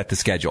have to set the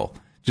schedule.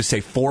 Just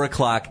say 4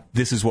 o'clock,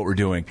 this is what we're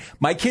doing.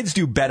 My kids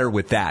do better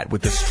with that,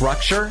 with the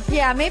structure.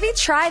 Yeah, maybe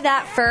try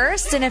that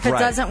first, and if it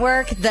doesn't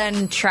work,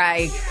 then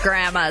try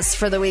Grandma's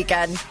for the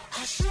weekend.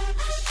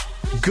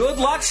 Good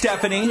luck,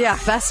 Stephanie. Yeah,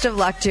 best of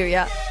luck to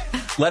you.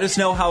 Let us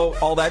know how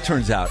all that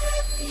turns out.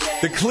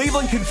 The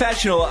Cleveland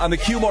Confessional on the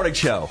Q Morning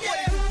Show.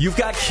 You've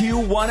got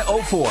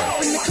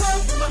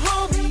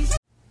Q104.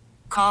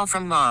 Call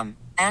from mom.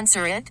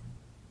 Answer it.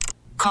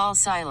 Call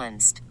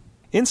silenced.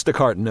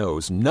 Instacart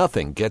knows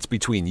nothing gets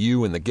between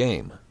you and the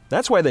game.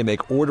 That's why they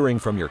make ordering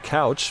from your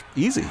couch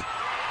easy.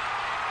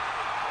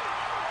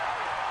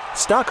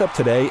 Stock up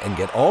today and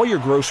get all your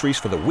groceries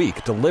for the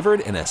week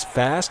delivered in as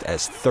fast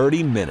as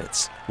 30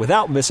 minutes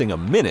without missing a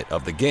minute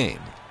of the game.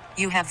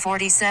 You have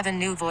 47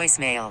 new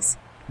voicemails.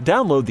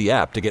 Download the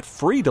app to get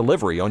free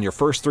delivery on your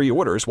first 3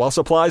 orders while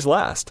supplies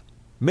last.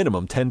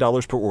 Minimum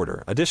 $10 per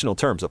order. Additional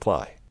terms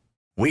apply.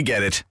 We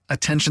get it.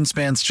 Attention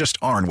spans just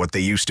aren't what they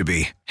used to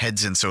be.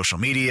 Heads in social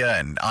media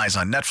and eyes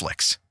on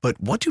Netflix.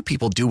 But what do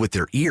people do with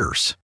their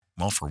ears?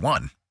 Well, for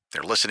one,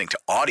 they're listening to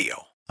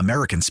audio.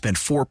 Americans spend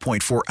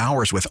 4.4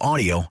 hours with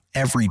audio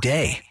every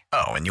day.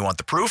 Oh, and you want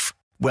the proof?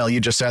 Well, you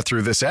just sat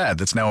through this ad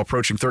that's now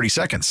approaching 30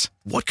 seconds.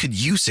 What could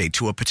you say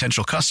to a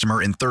potential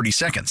customer in 30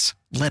 seconds?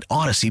 Let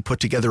Odyssey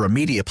put together a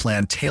media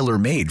plan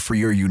tailor-made for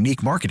your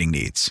unique marketing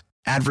needs.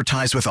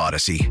 Advertise with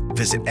Odyssey.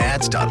 Visit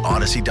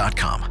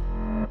ads.odyssey.com.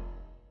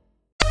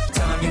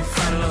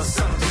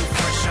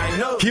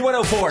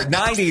 Q104,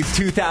 90s,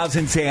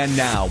 2000s, and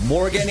now.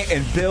 Morgan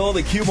and Bill,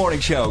 the Q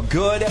Morning Show.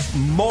 Good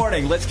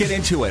morning. Let's get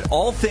into it.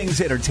 All things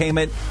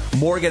entertainment.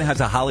 Morgan has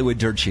a Hollywood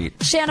dirt sheet.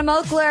 Shanna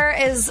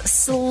Moakler is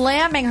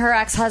slamming her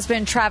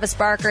ex-husband, Travis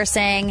Barker,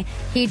 saying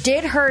he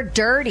did her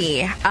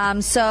dirty.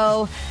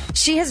 So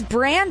she has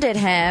branded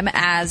him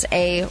as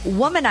a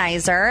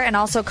womanizer and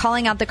also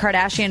calling out the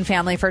Kardashian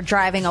family for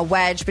driving a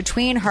wedge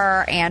between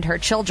her and her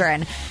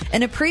children.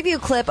 In a preview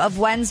clip of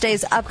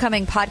Wednesday's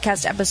upcoming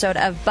podcast episode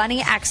of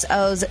Bunny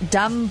XO's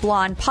Dumb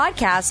Blonde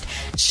podcast,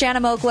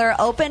 Shanna Moakler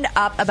opened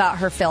up about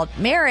her failed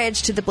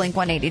marriage to the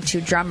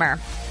Blink-182 drummer.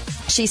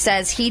 She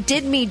says, he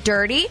did me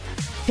dirty.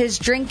 His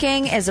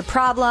drinking is a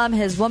problem,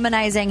 his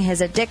womanizing,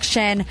 his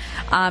addiction.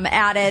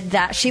 Added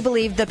that she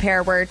believed the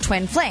pair were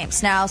twin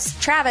flames. Now,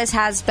 Travis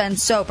has been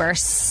sober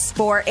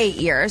for 8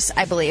 years,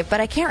 I believe,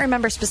 but I can't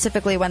remember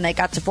specifically when they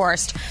got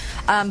divorced.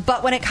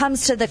 But when it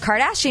comes to the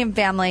Kardashian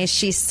family,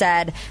 she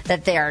said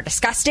that they are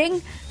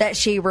disgusting, that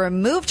she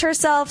removed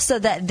herself so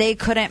that they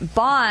couldn't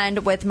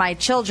bond with my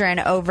children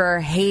over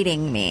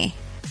hating me.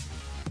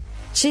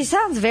 She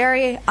sounds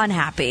very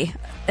unhappy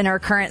in her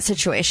current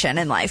situation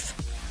in life.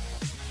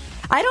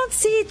 I don't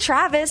see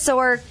Travis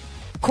or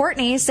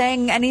Courtney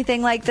saying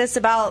anything like this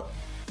about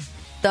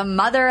the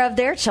mother of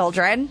their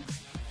children.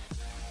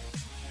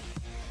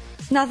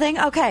 Nothing?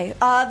 Okay.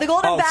 The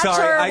Golden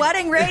Bachelor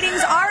wedding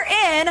ratings are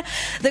in.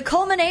 The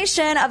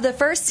culmination of the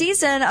first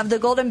season of The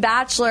Golden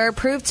Bachelor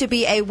proved to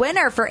be a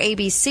winner for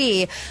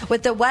ABC,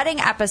 with the wedding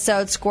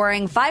episode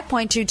scoring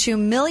 5.22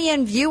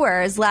 million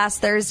viewers last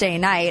Thursday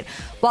night.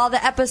 While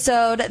the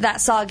episode that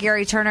saw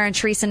Gary Turner and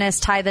Teresa Niss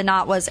tie the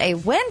knot was a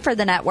win for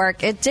the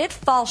network, it did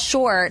fall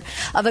short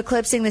of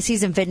eclipsing the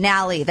season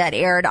finale that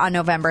aired on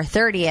November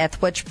 30th,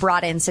 which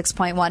brought in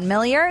 6.1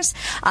 million.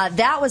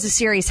 That was a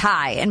series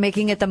high and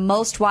making it the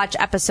most watched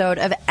episode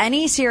of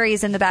any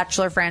series in the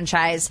Bachelor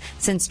franchise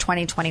since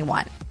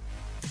 2021.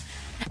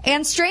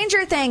 And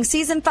Stranger Things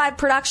Season 5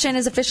 production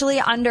is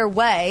officially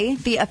underway.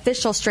 The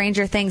official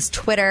Stranger Things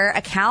Twitter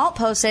account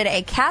posted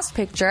a cast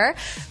picture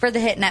for the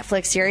hit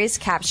Netflix series,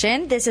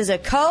 captioned, "This is a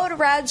code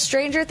red.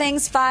 Stranger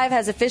Things 5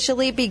 has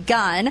officially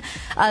begun."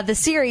 The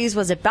series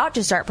was about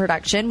to start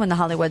production when the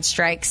Hollywood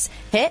strikes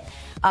hit.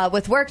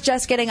 With work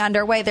just getting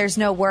underway, there's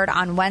no word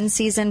on when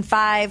Season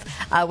 5,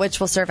 which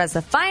will serve as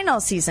the final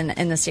season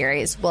in the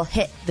series, will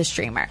hit the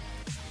streamer.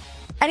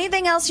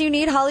 Anything else you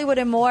need, Hollywood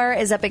and more,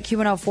 is up at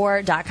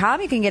Q104.com.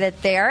 You can get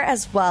it there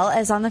as well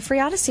as on the free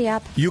Odyssey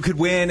app. You could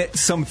win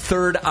some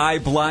Third Eye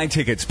Blind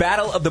tickets.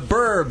 Battle of the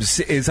Burbs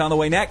is on the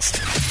way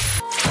next.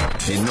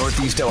 In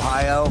Northeast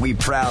Ohio, we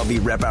proudly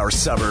rep our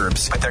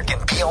suburbs, but there can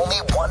be only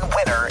one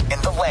winner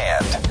in the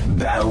land.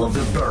 Battle of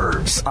the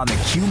Burbs on the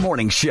Q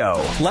Morning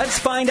Show. Let's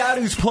find out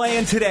who's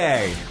playing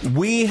today.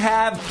 We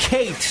have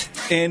Kate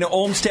in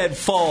Olmsted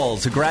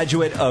Falls, a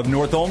graduate of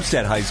North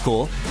Olmsted High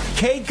School.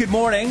 Kate, good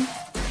morning.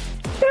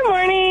 Good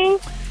morning.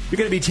 You're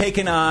going to be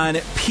taking on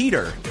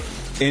Peter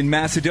in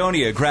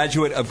Macedonia,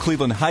 graduate of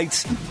Cleveland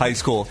Heights High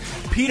School.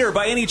 Peter,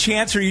 by any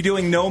chance, are you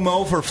doing no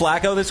mo for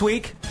Flacco this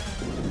week?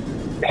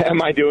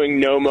 Am I doing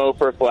no mo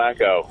for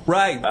Flacco?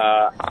 Right.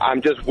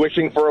 I'm just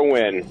wishing for a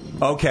win.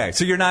 Okay,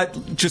 so you're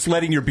not just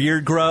letting your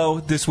beard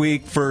grow this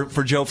week for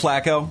Joe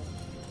Flacco?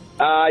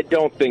 I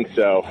don't think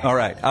so. All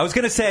right. I was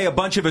going to say a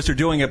bunch of us are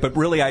doing it, but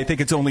really I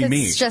think it's only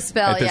me. It's just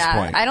Bill, at this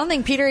point. I don't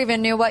think Peter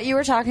even knew what you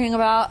were talking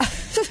about.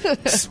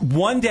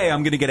 One day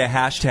I'm going to get a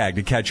hashtag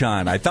to catch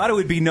on. I thought it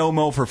would be no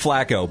mo for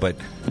Flacco, but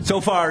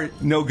so far,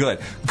 no good.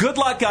 Good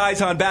luck,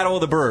 guys, on Battle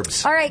of the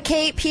Burbs. All right,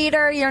 Kate,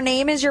 Peter, your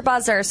name is your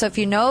buzzer. So if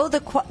you know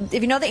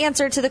the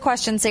answer to the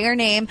question, say your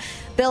name.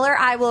 Bill or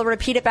I will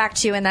repeat it back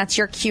to you, and that's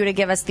your cue to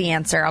give us the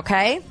answer,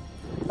 okay?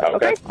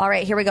 Okay. All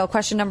right, here we go.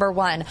 Question number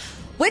 1.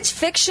 Which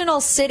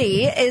fictional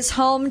city is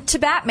home to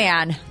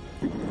Batman?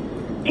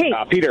 Kate.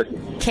 Peter.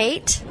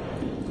 Kate?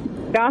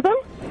 Gotham?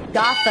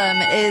 Gotham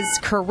is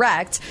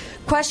correct.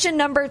 Question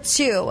number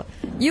 2.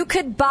 You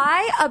could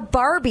buy a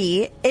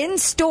Barbie in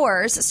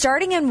stores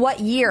starting in what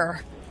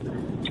year?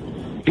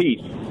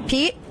 Pete.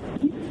 Pete?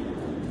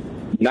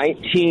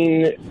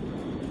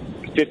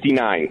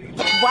 1959.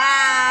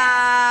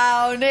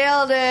 Wow,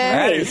 nailed it.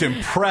 That is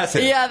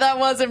impressive. Yeah, that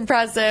was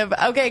impressive.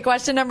 Okay,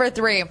 question number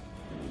 3.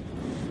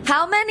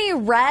 How many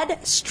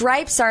red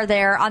stripes are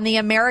there on the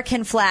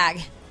American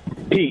flag?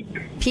 Pete.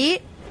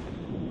 6.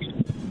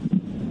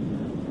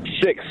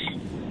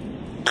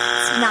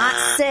 It's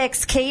not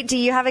 6. Kate, do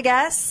you have a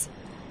guess?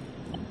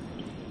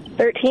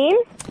 13?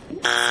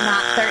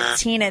 Not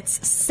 13,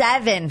 it's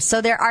 7.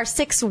 So there are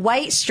 6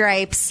 white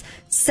stripes,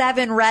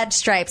 7 red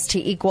stripes to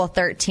equal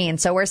 13.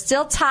 So we're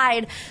still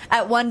tied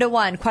at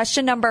 1-1.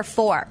 Question number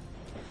 4.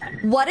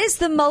 What is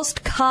the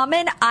most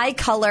common eye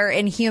color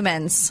in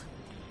humans?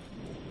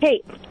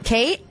 Kate?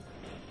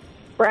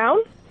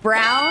 Brown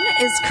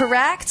is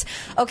correct.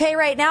 Okay,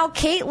 right now,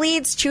 Kate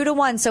leads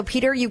 2-1. So,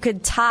 Peter, you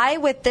could tie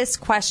with this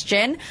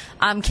question.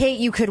 Kate,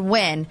 you could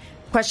win.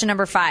 Question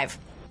number 5.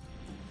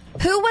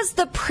 Who was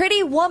the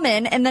pretty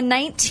woman in the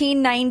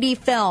 1990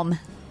 film?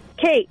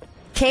 Kate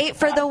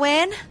for the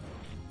win.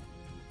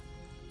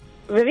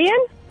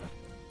 Vivian?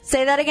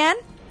 Say that again.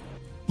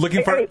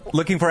 Looking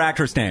for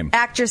actress name.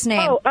 Actress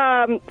name.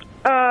 Oh,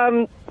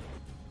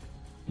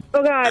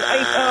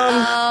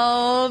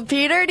 God.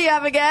 Peter, do you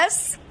have a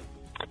guess?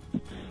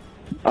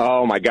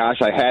 Oh, my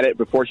gosh. I had it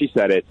before she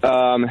said it.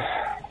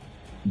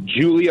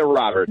 Julia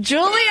Roberts.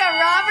 Julia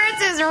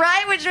Roberts is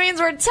right, which means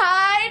we're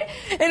tied.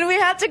 And we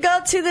have to go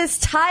to this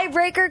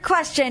tiebreaker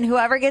question.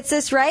 Whoever gets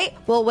this right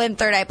will win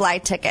Third Eye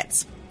Blind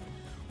tickets.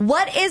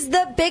 What is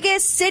the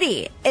biggest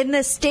city in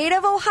the state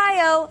of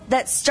Ohio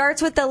that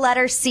starts with the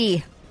letter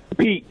C?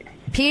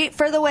 Pete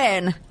for the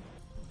win.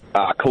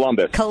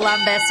 Columbus.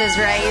 Columbus is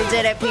right. You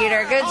did it,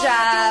 Peter. Good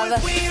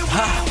job.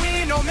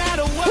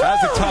 That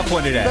was a tough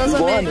one today. We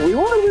won.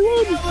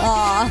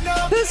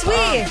 Aw. Who's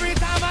we?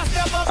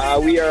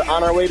 We are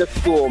on our way to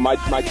school. My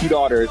 2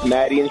 daughters,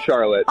 Maddie and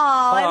Charlotte. Oh,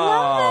 I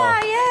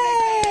love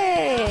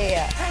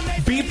that.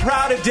 Yay. Be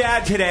proud of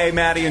Dad today,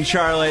 Maddie and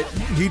Charlotte.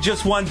 He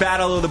just won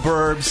Battle of the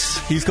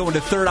Burbs. He's going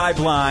to Third Eye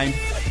Blind.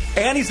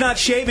 And he's not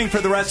shaving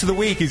for the rest of the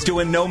week. He's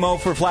doing no mo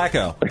for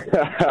Flacco.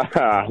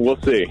 We'll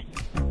see.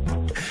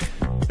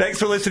 Thanks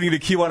for listening to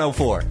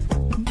Q104.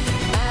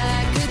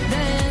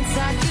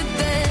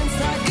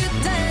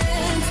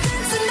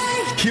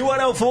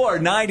 Q104,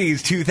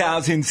 90s,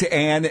 2000s,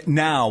 and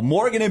now.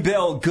 Morgan and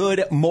Bill,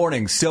 good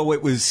morning. So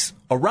it was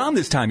around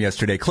this time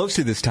yesterday, close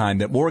to this time,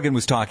 that Morgan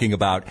was talking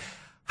about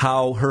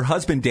how her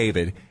husband,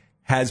 David,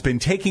 has been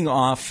taking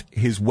off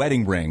his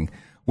wedding ring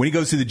when he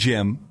goes to the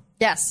gym.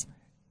 Yes.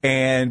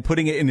 And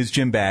putting it in his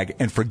gym bag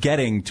and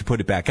forgetting to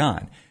put it back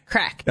on.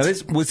 Correct. Now,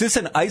 was this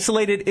an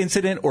isolated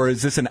incident, or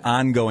is this an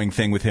ongoing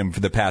thing with him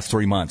for the past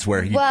 3 months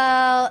where he...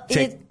 Well,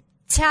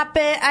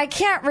 I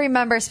can't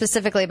remember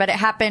specifically, but it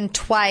happened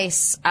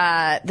twice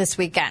this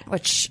weekend,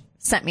 which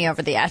sent me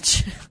over the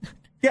edge.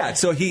 Yeah,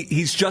 so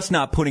he's just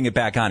not putting it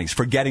back on. He's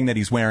forgetting that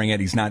he's wearing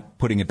it. He's not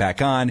putting it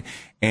back on.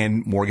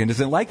 And Morgan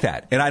doesn't like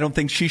that. And I don't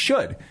think she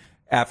should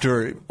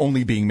after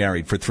only being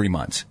married for 3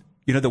 months.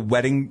 You know, the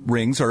wedding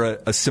rings are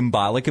a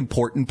symbolic,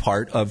 important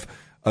part of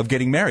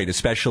getting married,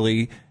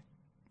 especially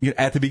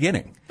at the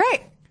beginning.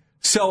 Right.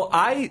 So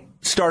I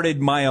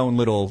started my own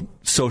little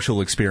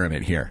social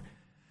experiment here.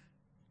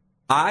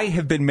 I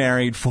have been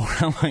married for,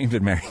 how long have I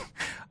been married?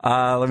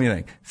 Let me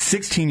think.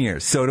 16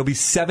 years. So it'll be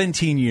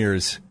 17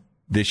 years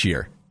this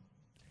year.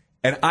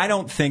 And I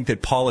don't think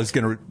that Paul is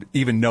going to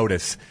even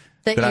notice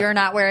that you're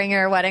not wearing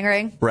your wedding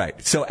ring.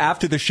 Right. So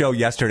after the show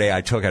yesterday,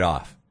 I took it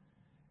off.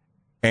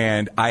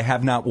 And I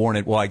have not worn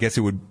it. Well, I guess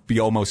it would be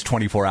almost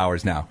 24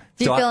 hours now.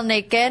 Do you feel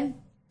naked?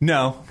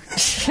 No.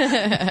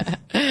 I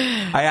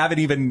haven't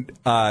even,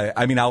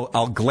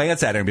 I'll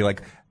glance at it and be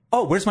like,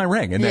 oh, where's my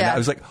ring? And then I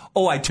was like,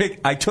 oh, I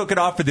took it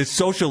off for this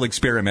social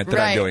experiment that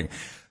I'm doing.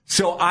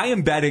 So I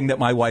am betting that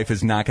my wife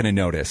is not going to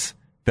notice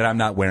that I'm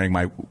not wearing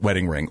my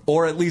wedding ring.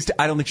 Or at least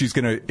I don't think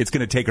it's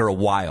going to take her a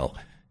while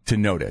to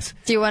notice.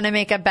 Do you want to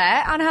make a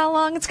bet on how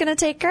long it's going to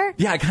take her?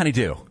 Yeah, I kind of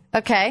do.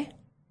 Okay.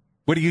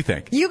 What do you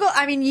think? You go.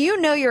 I mean,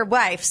 you know your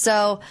wife,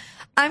 so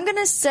I'm going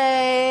to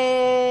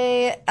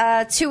say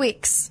 2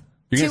 weeks.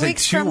 You're 2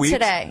 weeks from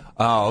today.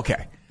 Oh,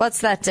 okay.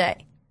 What's that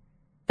day?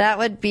 That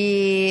would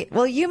be,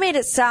 well, you made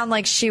it sound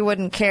like she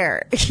wouldn't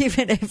care,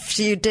 even if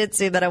you did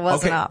see that it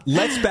wasn't up.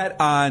 Let's bet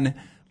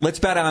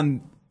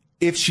on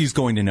if she's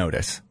going to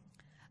notice.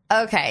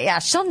 Okay, yeah,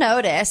 she'll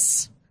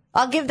notice.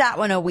 I'll give that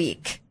one a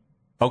week.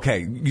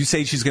 Okay, you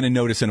say she's going to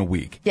notice in a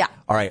week. Yeah.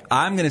 All right,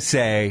 I'm going to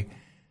say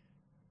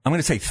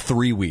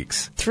 3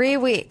 weeks. 3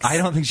 weeks. I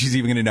don't think she's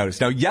even going to notice.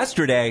 Now,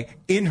 yesterday,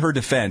 in her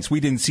defense, we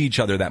didn't see each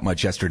other that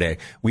much yesterday.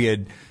 We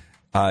had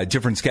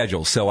different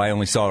schedules, so I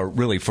only saw her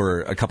really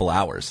for a couple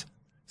hours.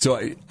 So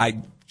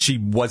she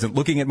wasn't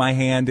looking at my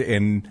hand,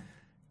 and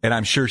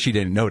I'm sure she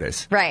didn't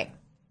notice. Right.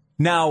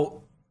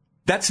 Now,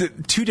 that's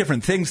 2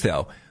 different things,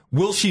 though.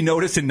 Will she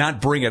notice and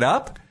not bring it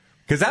up?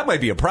 Because that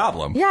might be a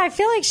problem. Yeah, I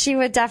feel like she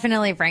would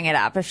definitely bring it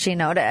up if she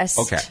noticed.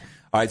 Okay.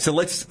 All right, so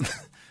let's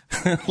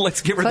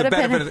give her the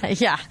benefit.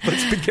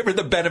 Let's give her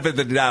the benefit of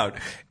the doubt,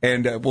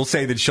 and we'll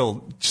say that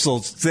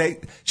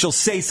she'll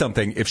say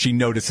something if she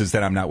notices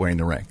that I'm not wearing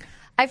the ring.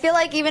 I feel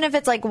like even if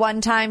it's like one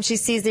time she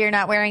sees that you're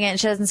not wearing it and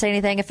she doesn't say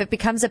anything, if it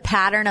becomes a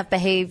pattern of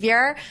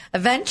behavior,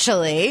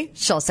 eventually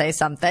she'll say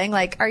something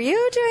like, are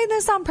you doing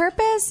this on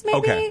purpose? Maybe.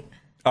 Okay.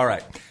 All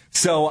right.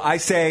 So I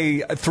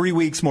say 3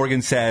 weeks.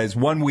 Morgan says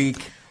 1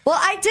 week. Well,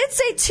 I did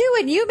say 2,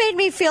 and you made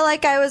me feel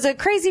like I was a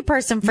crazy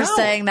person for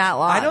saying that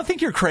long. I don't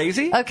think you're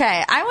crazy.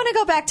 Okay, I want to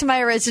go back to my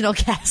original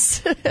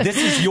guess. This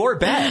is your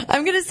bet.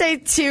 I'm going to say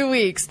 2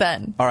 weeks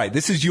then. All right,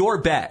 this is your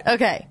bet.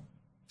 Okay.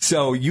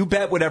 So you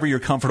bet whatever you're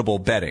comfortable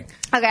betting.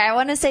 Okay, I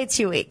want to say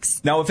 2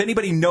 weeks. Now, if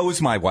anybody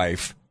knows my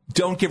wife,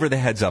 don't give her the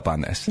heads up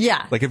on this.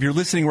 Yeah. Like if you're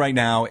listening right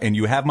now and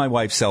you have my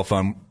wife's cell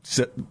phone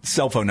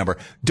number,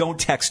 don't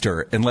text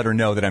her and let her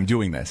know that I'm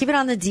doing this. Keep it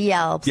on the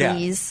DL,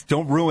 please. Yeah.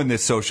 Don't ruin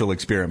this social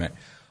experiment.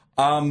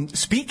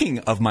 Speaking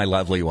of my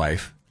lovely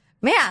wife.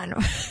 Man,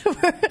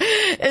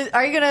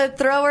 are you going to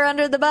throw her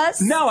under the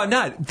bus? No, I'm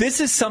not. This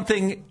is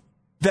something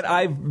that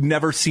I've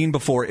never seen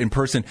before in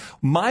person.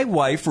 My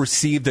wife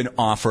received an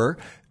offer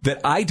that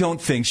I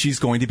don't think she's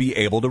going to be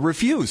able to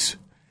refuse.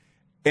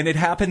 And it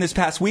happened this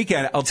past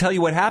weekend. I'll tell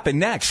you what happened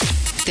next.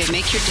 They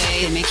make your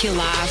day. They make you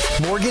laugh.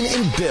 Morgan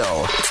and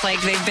Bill. It's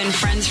like they've been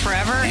friends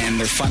forever. And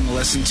they're fun to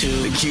listen to.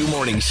 The Q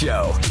Morning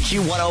Show.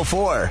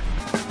 Q104.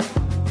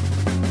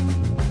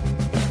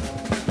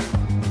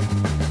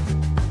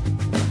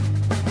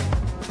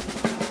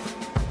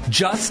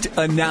 Just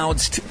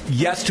announced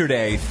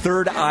yesterday,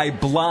 Third Eye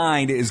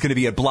Blind is going to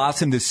be at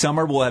Blossom this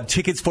summer. We'll have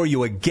tickets for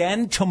you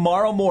again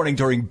tomorrow morning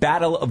during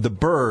Battle of the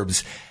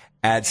Burbs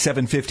at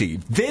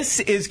 7:50.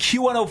 This is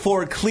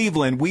Q104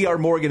 Cleveland. We are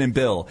Morgan and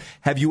Bill.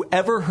 Have you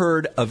ever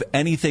heard of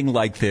anything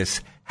like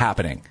this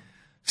happening?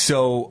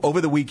 So over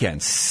the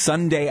weekend,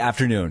 Sunday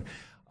afternoon,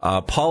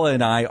 Paula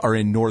and I are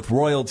in North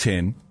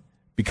Royalton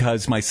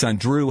because my son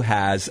Drew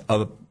has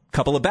a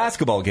couple of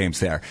basketball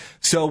games there.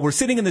 So we're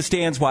sitting in the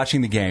stands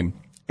watching the game.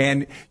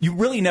 And you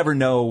really never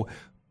know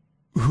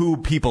who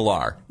people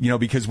are,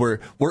 because we're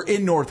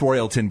in North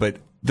Royalton, but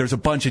there's a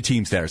bunch of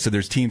teams there. So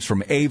there's teams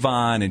from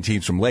Avon and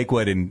teams from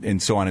Lakewood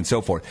and so on and so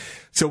forth.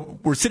 So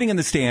we're sitting in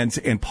the stands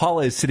and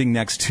Paula is sitting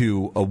next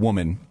to a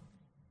woman.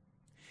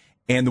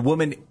 And the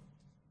woman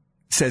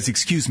says,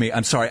 "Excuse me,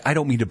 I'm sorry, I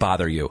don't mean to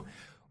bother you,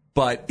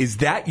 but is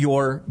that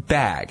your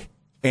bag?"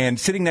 And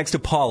sitting next to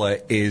Paula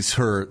is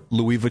her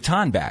Louis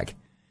Vuitton bag.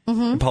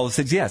 Mm-hmm. And Paula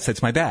says, "Yes,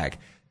 that's my bag."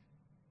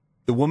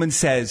 The woman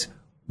says,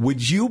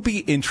 "Would you be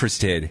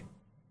interested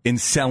in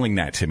selling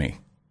that to me?"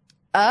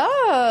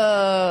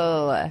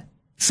 Oh.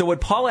 So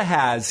what Paula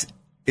has,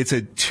 it's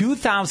a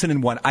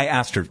 2001. I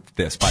asked her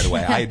this, by the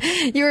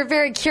way. You were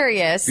very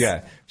curious.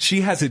 Yeah.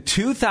 She has a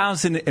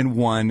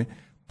 2001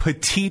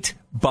 petite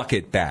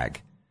bucket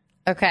bag.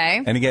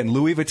 Okay. And again,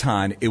 Louis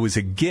Vuitton, it was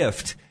a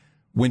gift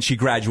when she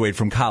graduated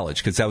from college,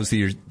 because that was the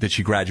year that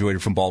she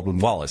graduated from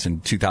Baldwin-Wallace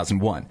in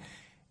 2001.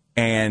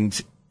 And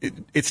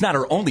it's not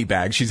her only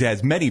bag. She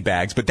has many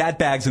bags, but that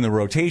bag's in the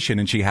rotation,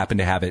 and she happened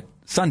to have it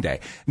Sunday.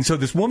 And so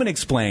this woman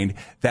explained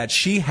that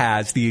she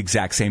has the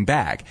exact same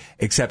bag,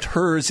 except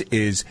hers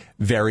is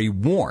very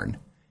worn,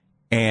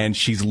 and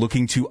she's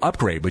looking to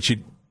upgrade, but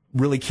she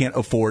really can't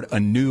afford a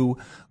new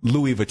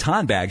Louis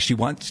Vuitton bag. She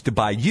wants to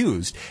buy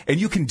used, and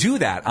you can do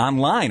that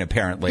online,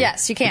 apparently.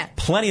 Yes, you can. There's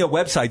plenty of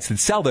websites that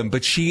sell them,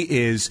 but she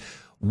is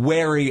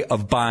wary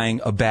of buying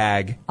a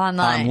bag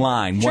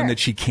online, sure. One that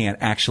she can't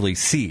actually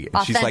see. And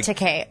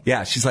authenticate.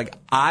 She's like,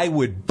 I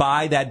would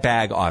buy that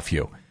bag off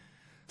you.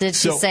 Did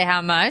she say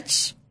how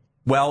much?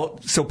 Well,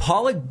 so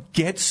Paula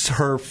gets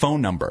her phone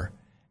number,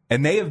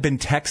 and they have been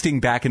texting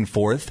back and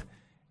forth,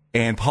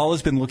 and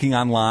Paula's been looking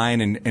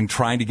online and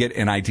trying to get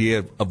an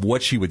idea of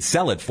what she would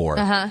sell it for.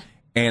 Uh-huh.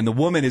 And the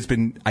woman has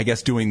been, I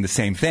guess, doing the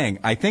same thing.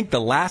 I think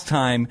the last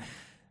time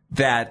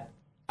that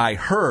I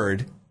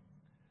heard,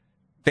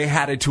 they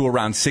had it to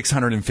around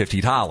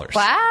 $650.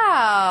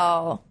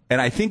 Wow. And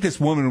I think this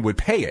woman would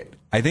pay it.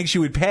 I think she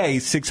would pay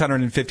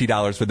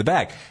 $650 for the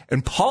bag.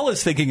 And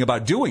Paula's thinking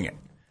about doing it.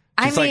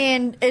 She's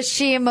is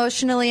she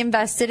emotionally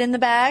invested in the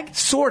bag?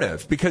 Sort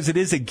of, because it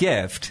is a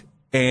gift,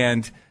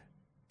 and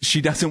she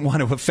doesn't want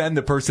to offend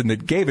the person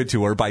that gave it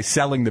to her by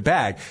selling the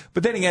bag.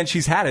 But then again,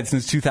 she's had it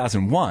since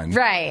 2001.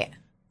 Right.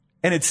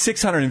 And it's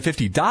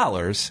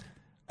 $650.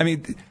 I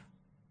mean,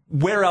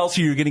 where else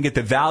are you going to get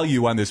the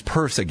value on this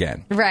purse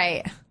again?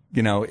 Right.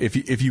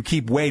 If you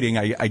keep waiting,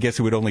 I guess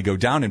it would only go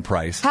down in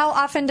price. How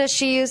often does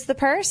she use the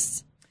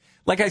purse?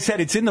 Like I said,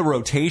 it's in the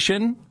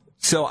rotation.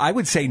 So I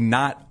would say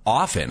not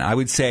often. I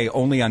would say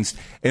only on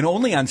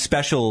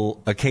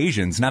special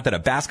occasions. Not that a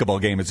basketball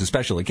game is a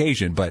special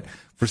occasion, but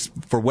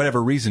for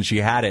whatever reason, she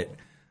had it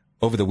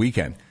over the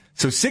weekend.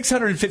 So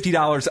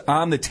 $650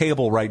 on the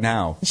table right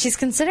now. She's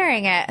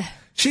considering it.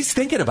 She's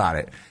thinking about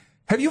it.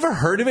 Have you ever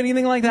heard of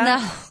anything like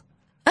that? No.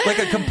 Like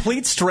a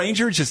complete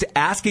stranger just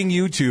asking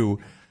you to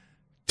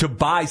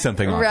buy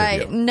something off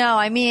right. of you. No,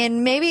 I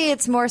mean, maybe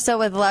it's more so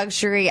with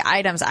luxury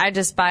items. I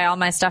just buy all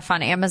my stuff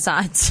on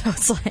Amazon. So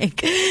it's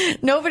like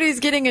nobody's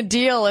getting a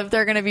deal if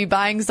they're going to be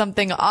buying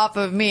something off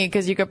of me,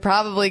 because you could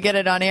probably get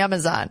it on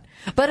Amazon.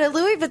 But a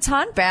Louis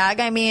Vuitton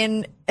bag, I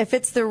mean, if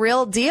it's the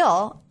real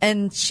deal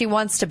and she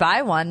wants to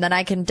buy one, then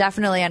I can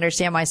definitely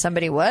understand why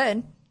somebody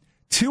would.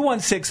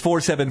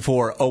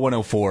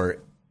 216-474-0104.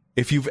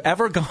 If you've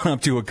ever gone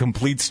up to a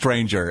complete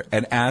stranger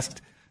and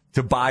asked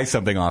to buy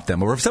something off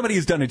them, or if somebody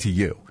has done it to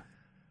you,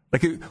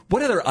 like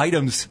what other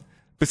items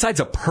besides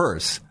a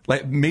purse,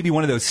 like maybe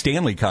one of those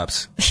Stanley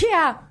cups?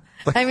 Yeah.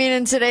 I mean,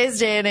 in today's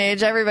day and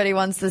age, everybody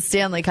wants the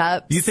Stanley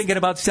Cup. You thinking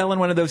about selling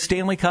one of those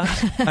Stanley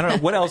Cups? I don't know.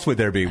 What else would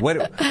there be?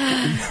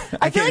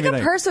 I feel like a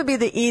purse would be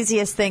the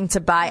easiest thing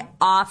to buy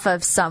off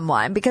of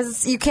someone,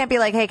 because you can't be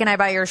like, hey, can I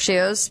buy your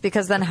shoes?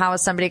 Because then how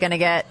is somebody going to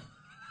get...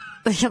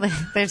 They're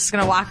just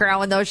going to walk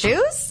around with those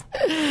shoes?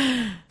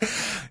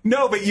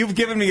 No, but you've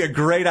given me a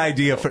great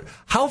idea for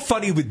how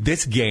funny would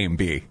this game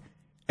be?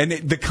 And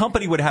the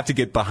company would have to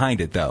get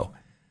behind it, though.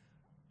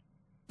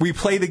 We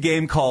play the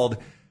game called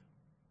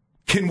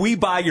Can We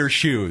Buy Your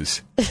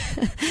Shoes?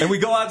 And we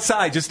go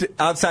outside, just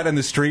outside on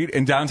the street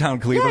in downtown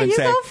Cleveland, and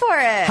say, go for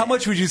it. How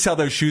much would you sell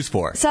those shoes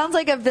for? Sounds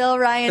like a Bill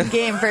Ryan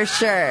game for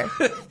sure.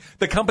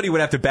 The company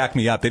would have to back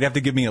me up. They'd have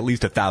to give me at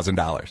least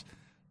 $1,000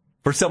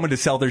 for someone to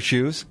sell their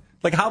shoes.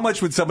 Like, how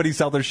much would somebody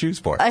sell their shoes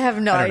for? I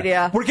have no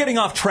idea. We're getting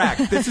off track.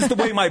 This is the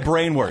way my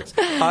brain works.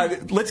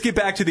 Let's get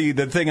back to the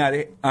thing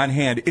on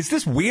hand. Is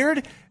this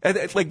weird?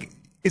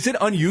 Is it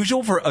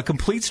unusual for a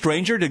complete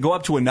stranger to go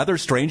up to another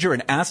stranger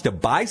and ask to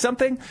buy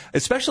something?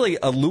 Especially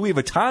a Louis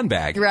Vuitton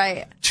bag.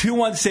 Right.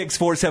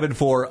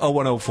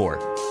 216-474-0104.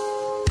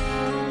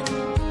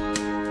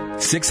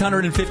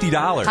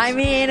 $650. I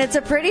mean, it's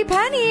a pretty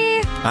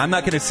penny. I'm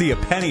not going to see a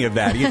penny of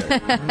that either.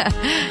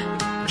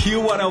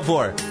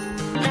 Q104.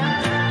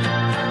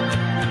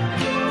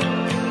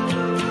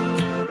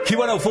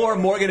 Q104,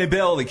 Morgan and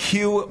Bill, the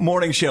Q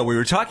Morning Show. We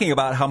were talking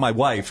about how my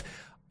wife,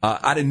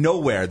 out of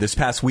nowhere this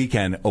past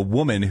weekend, a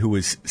woman who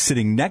was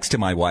sitting next to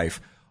my wife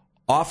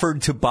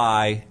offered to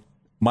buy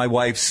my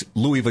wife's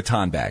Louis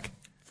Vuitton bag.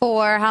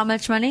 For how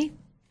much money?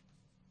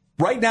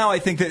 Right now, I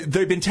think that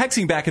they've been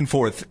texting back and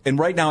forth, and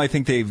right now I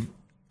think they've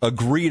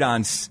agreed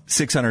on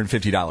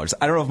 $650.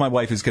 I don't know if my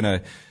wife is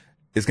gonna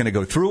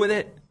go through with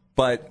it,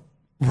 but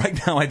right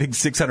now I think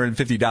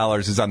 $650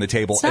 is on the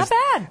table. It's not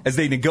bad. As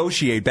they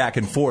negotiate back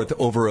and forth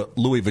over a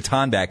Louis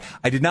Vuitton bag.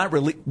 I did not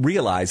really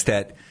realize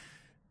that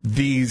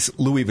these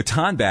Louis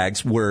Vuitton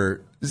bags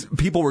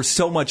people were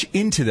so much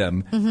into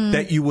them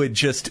that you would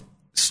just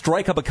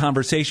strike up a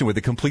conversation with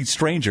a complete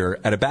stranger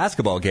at a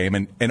basketball game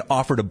and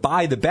offer to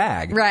buy the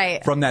bag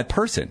from that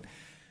person.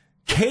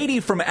 Katie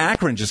from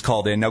Akron just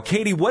called in. Now,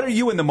 Katie, what are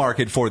you in the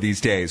market for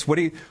these days? What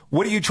are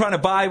you trying to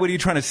buy? What are you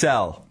trying to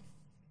sell?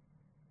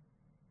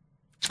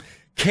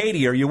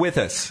 Katie, are you with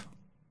us?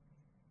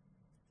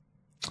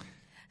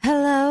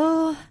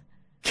 Hello?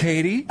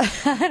 Katie?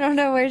 I don't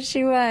know where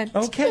she went.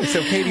 Okay,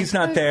 so Katie's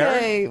not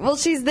there. Well,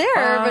 she's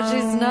there, but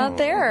she's not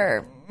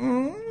there.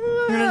 I'm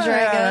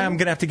going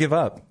to have to give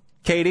up.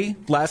 Katie,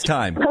 last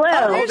time. Hello.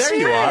 Oh, there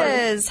you are.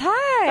 Is.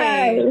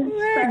 Hi.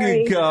 There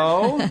you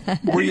go.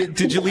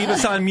 Did you leave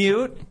us on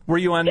mute? Were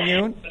you on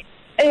mute?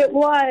 It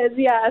was,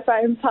 yes.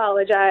 I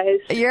apologize.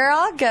 You're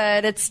all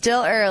good. It's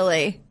still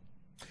early.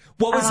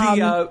 What was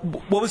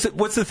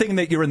what's the thing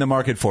that you're in the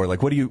market for?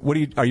 Like, are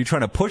you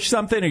trying to push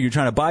something? Are you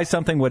trying to buy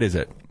something? What is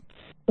it?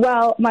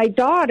 Well, my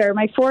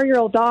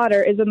 4-year-old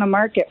daughter is in the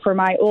market for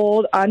my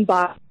old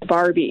unboxed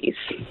Barbies.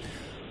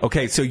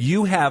 Okay, so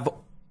you have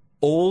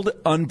old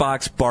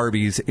unboxed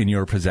Barbies in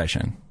your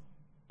possession.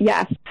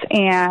 Yes,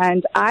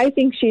 and I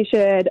think she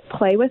should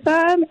play with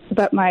them,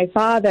 but my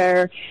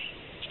father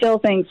still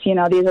thinks, these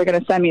are going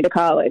to send me to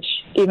college,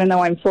 even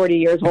though I'm 40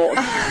 years old.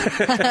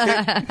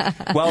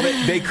 Well,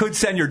 they could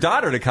send your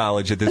daughter to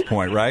college at this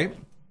point, right?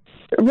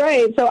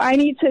 Right, so I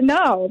need to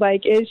know,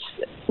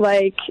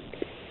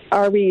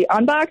 are we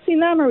unboxing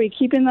them or are we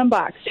keeping them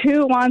boxed?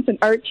 Who wants an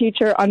art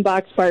teacher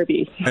unboxed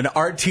Barbie? An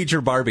art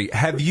teacher Barbie.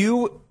 Have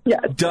you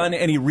done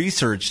any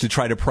research to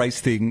try to price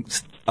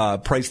these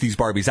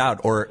Barbies out,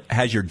 or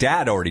has your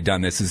dad already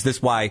done this? Is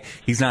this why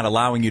he's not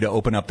allowing you to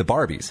open up the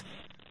Barbies?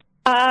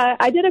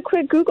 I did a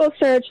quick Google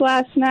search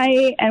last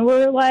night, and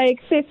we're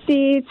like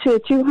 $50 to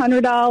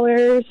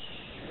 $200.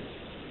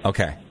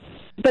 Okay.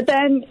 But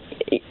then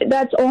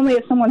that's only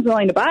if someone's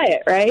willing to buy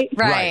it, right?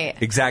 Right.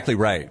 Exactly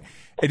right.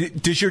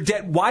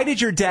 Why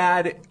did your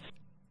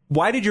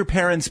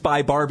parents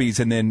buy Barbies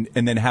and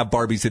then have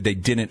Barbies that they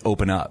didn't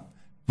open up?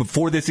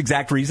 For this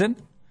exact reason?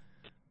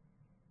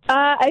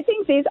 I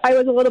think I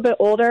was a little bit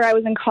older. I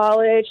was in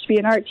college to be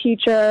an art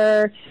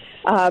teacher.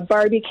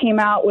 Barbie came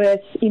out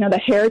with,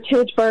 the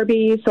heritage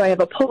Barbie, so I have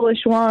a Polish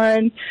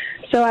one.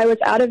 So I was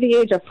out of the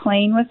age of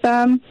playing with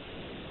them.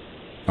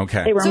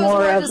 Okay. They were so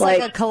more it was of just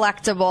like a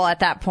collectible at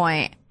that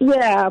point.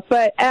 Yeah,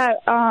 but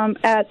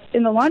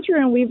in the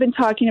lunchroom, we've been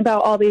talking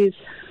about all these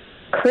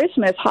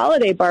Christmas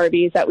holiday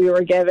Barbies that we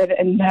were given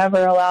and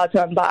never allowed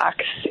to unbox.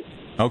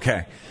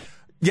 Okay.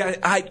 Yeah,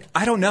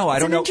 I don't know.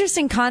 It's an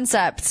interesting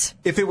concept.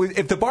 If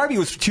the Barbie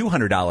was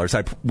 $200,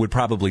 I would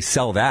probably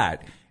sell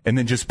that and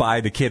then just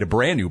buy the kid a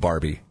brand new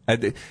Barbie.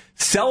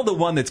 Sell the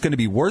one that's going to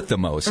be worth the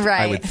most,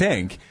 right. I would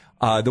think.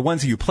 The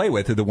ones that you play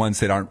with are the ones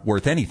that aren't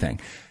worth anything.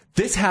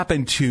 This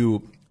happened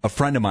to a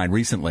friend of mine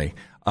recently.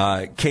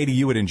 Katie,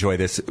 you would enjoy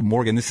this.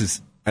 Morgan, this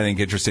is, I think,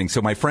 interesting.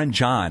 So my friend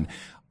John,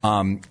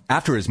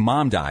 after his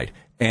mom died,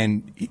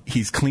 and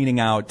he's cleaning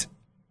out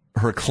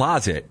her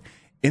closet,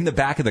 in the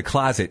back of the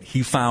closet,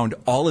 he found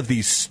all of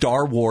these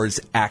Star Wars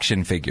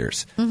action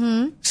figures.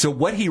 Mm-hmm. So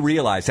what he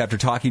realized after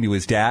talking to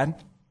his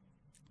dad,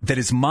 that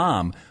his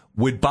mom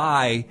would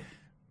buy,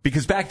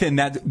 because back then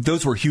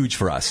those were huge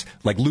for us,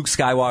 like Luke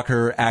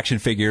Skywalker action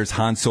figures,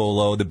 Han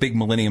Solo, the big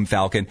Millennium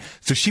Falcon.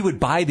 So she would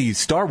buy these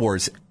Star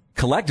Wars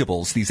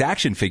collectibles, these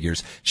action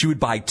figures. She would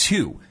buy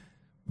two.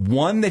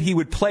 One that he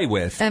would play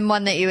with. And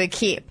one that you would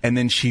keep. And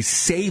then she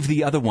saved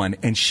the other one,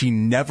 and she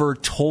never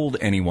told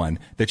anyone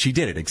that she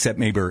did it, except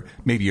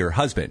maybe her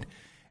husband.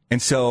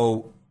 And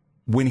so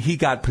when he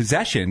got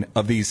possession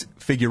of these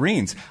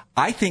figurines,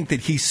 I think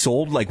that he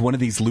sold like one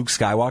of these Luke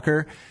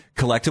Skywalker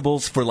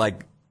collectibles for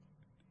like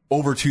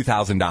over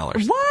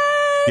 $2,000.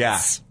 What? Yeah.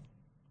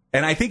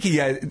 And I think he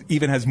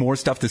even has more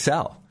stuff to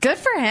sell. Good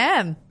for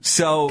him.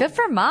 So good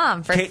for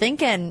mom for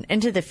thinking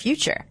into the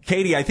future.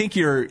 Katie, I think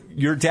your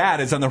dad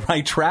is on the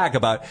right track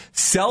about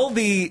sell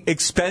the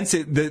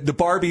expensive, the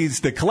Barbies,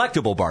 the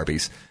collectible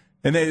Barbies,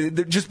 and they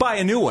just buy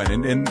a new one,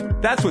 and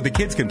that's what the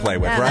kids can play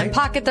with, right? And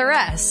pocket the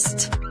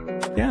rest.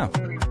 Yeah.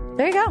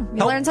 There you go.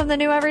 You learn something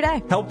new every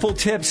day. Helpful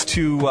tips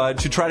to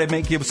try to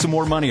make you some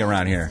more money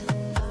around here,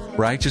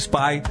 right? Just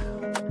buy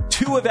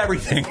two of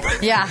everything.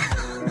 Yeah.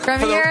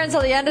 From here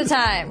until the end of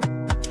time.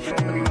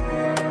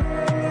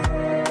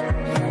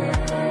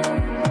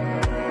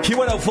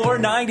 Q104,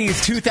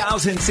 90s,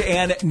 2000s,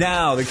 and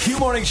now. The Q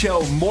Morning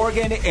Show,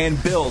 Morgan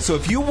and Bill. So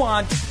if you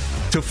want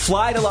to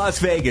fly to Las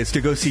Vegas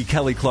to go see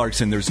Kelly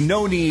Clarkson, there's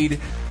no need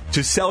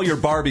to sell your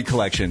Barbie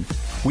collection.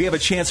 We have a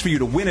chance for you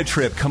to win a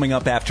trip coming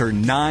up after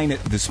 9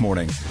 this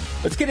morning.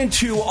 Let's get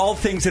into all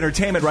things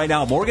entertainment right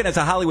now. Morgan has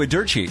a Hollywood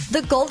dirt sheet.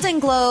 The Golden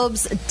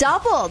Globes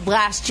doubled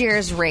last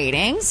year's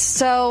ratings,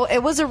 so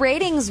it was a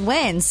ratings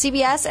win.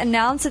 CBS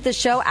announced that the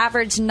show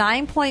averaged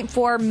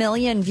 9.4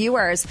 million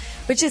viewers,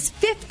 which is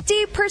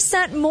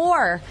 50%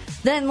 more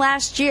than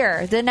last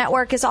year. The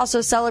network is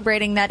also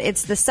celebrating that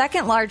it's the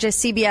second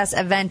largest CBS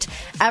event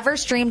ever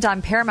streamed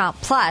on Paramount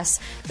Plus.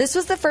 This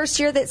was the first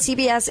year that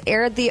CBS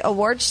aired the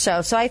awards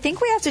show, so I think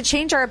we have to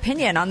change our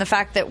opinion on the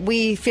fact that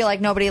we feel like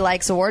nobody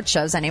likes award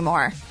shows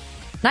anymore.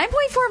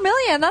 9.4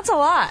 million, that's a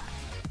lot.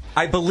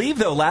 I believe,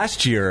 though,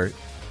 last year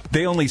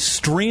they only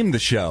streamed the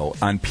show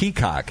on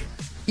Peacock.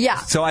 Yeah.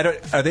 So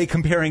are they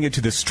comparing it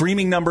to the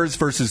streaming numbers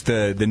versus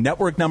the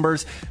network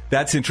numbers?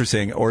 That's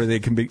interesting. Or are they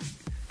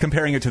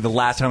comparing it to the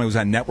last time it was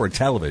on network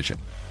television?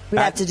 We'd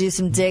have to do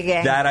some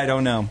digging. That I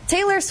don't know.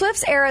 Taylor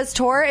Swift's Eras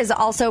Tour is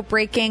also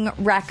breaking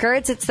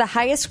records. It's the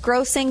highest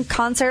grossing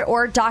concert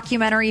or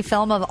documentary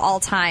film of all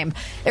time.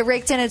 It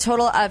raked in a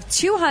total of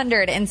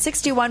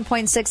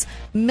 $261.6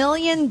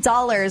 million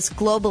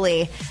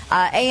globally.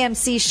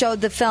 AMC showed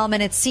the film,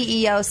 and its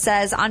CEO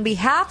says, on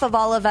behalf of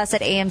all of us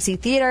at AMC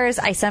Theaters,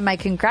 I send my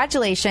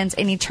congratulations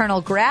and eternal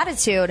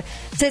gratitude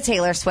to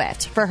Taylor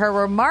Swift for her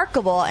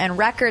remarkable and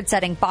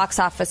record-setting box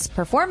office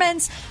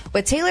performance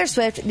with Taylor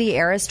Swift, the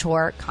Eras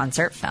Tour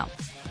concert film.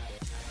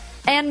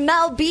 And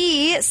Mel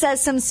B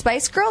says some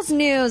Spice Girls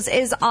news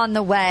is on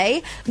the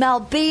way. Mel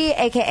B,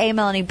 a.k.a.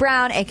 Melanie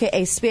Brown,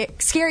 a.k.a.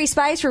 Scary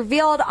Spice,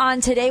 revealed on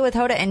Today with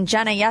Hoda and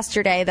Jenna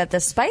yesterday that the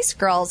Spice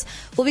Girls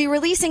will be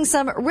releasing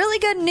some really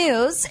good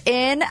news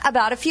in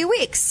about a few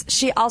weeks.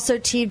 She also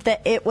teased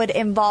that it would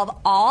involve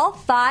all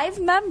 5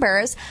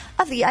 members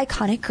of the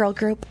iconic girl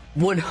group.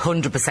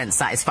 100%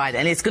 satisfied,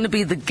 and it's going to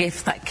be the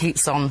gift that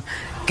keeps on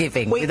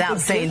giving without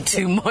saying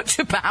too much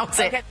about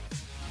it.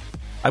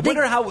 I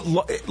wonder how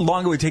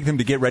long it would take them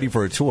to get ready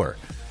for a tour.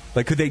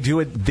 Like, could they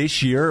do it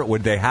this year, or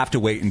would they have to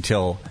wait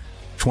until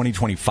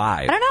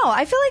 2025? I don't know.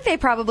 I feel like they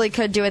probably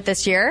could do it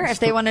this year if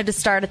they wanted to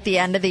start at the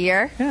end of the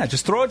year. Yeah,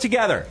 just throw it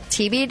together.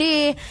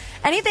 TBD.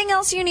 Anything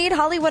else you need,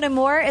 Hollywood and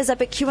more, is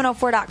up at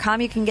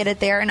Q104.com. You can get it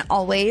there and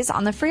always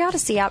on the free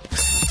Odyssey app.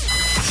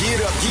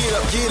 Get up, get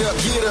up, get up,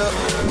 get up.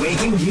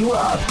 Waking you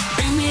up.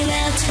 Bring me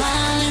that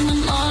smile in the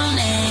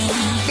morning.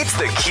 It's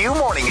the Q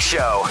Morning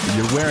Show.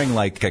 You're wearing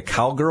like a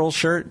cowgirl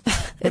shirt?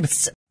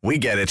 We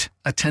get it.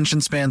 Attention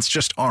spans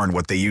just aren't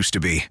what they used to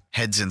be.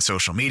 Heads in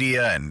social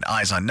media and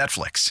eyes on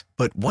Netflix.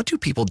 But what do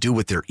people do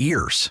with their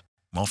ears?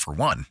 Well, for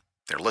one,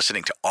 they're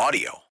listening to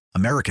audio.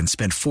 Americans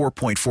spend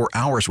 4.4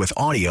 hours with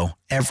audio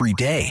every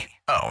day.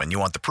 Oh, and you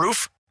want the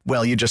proof?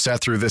 Well, you just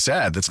sat through this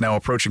ad that's now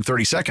approaching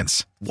 30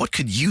 seconds. What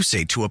could you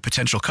say to a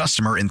potential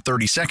customer in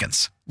 30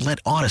 seconds? Let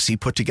Odyssey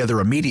put together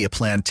a media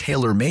plan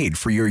tailor-made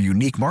for your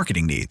unique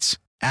marketing needs.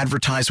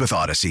 Advertise with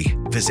Odyssey.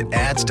 Visit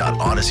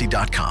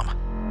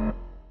ads.odyssey.com.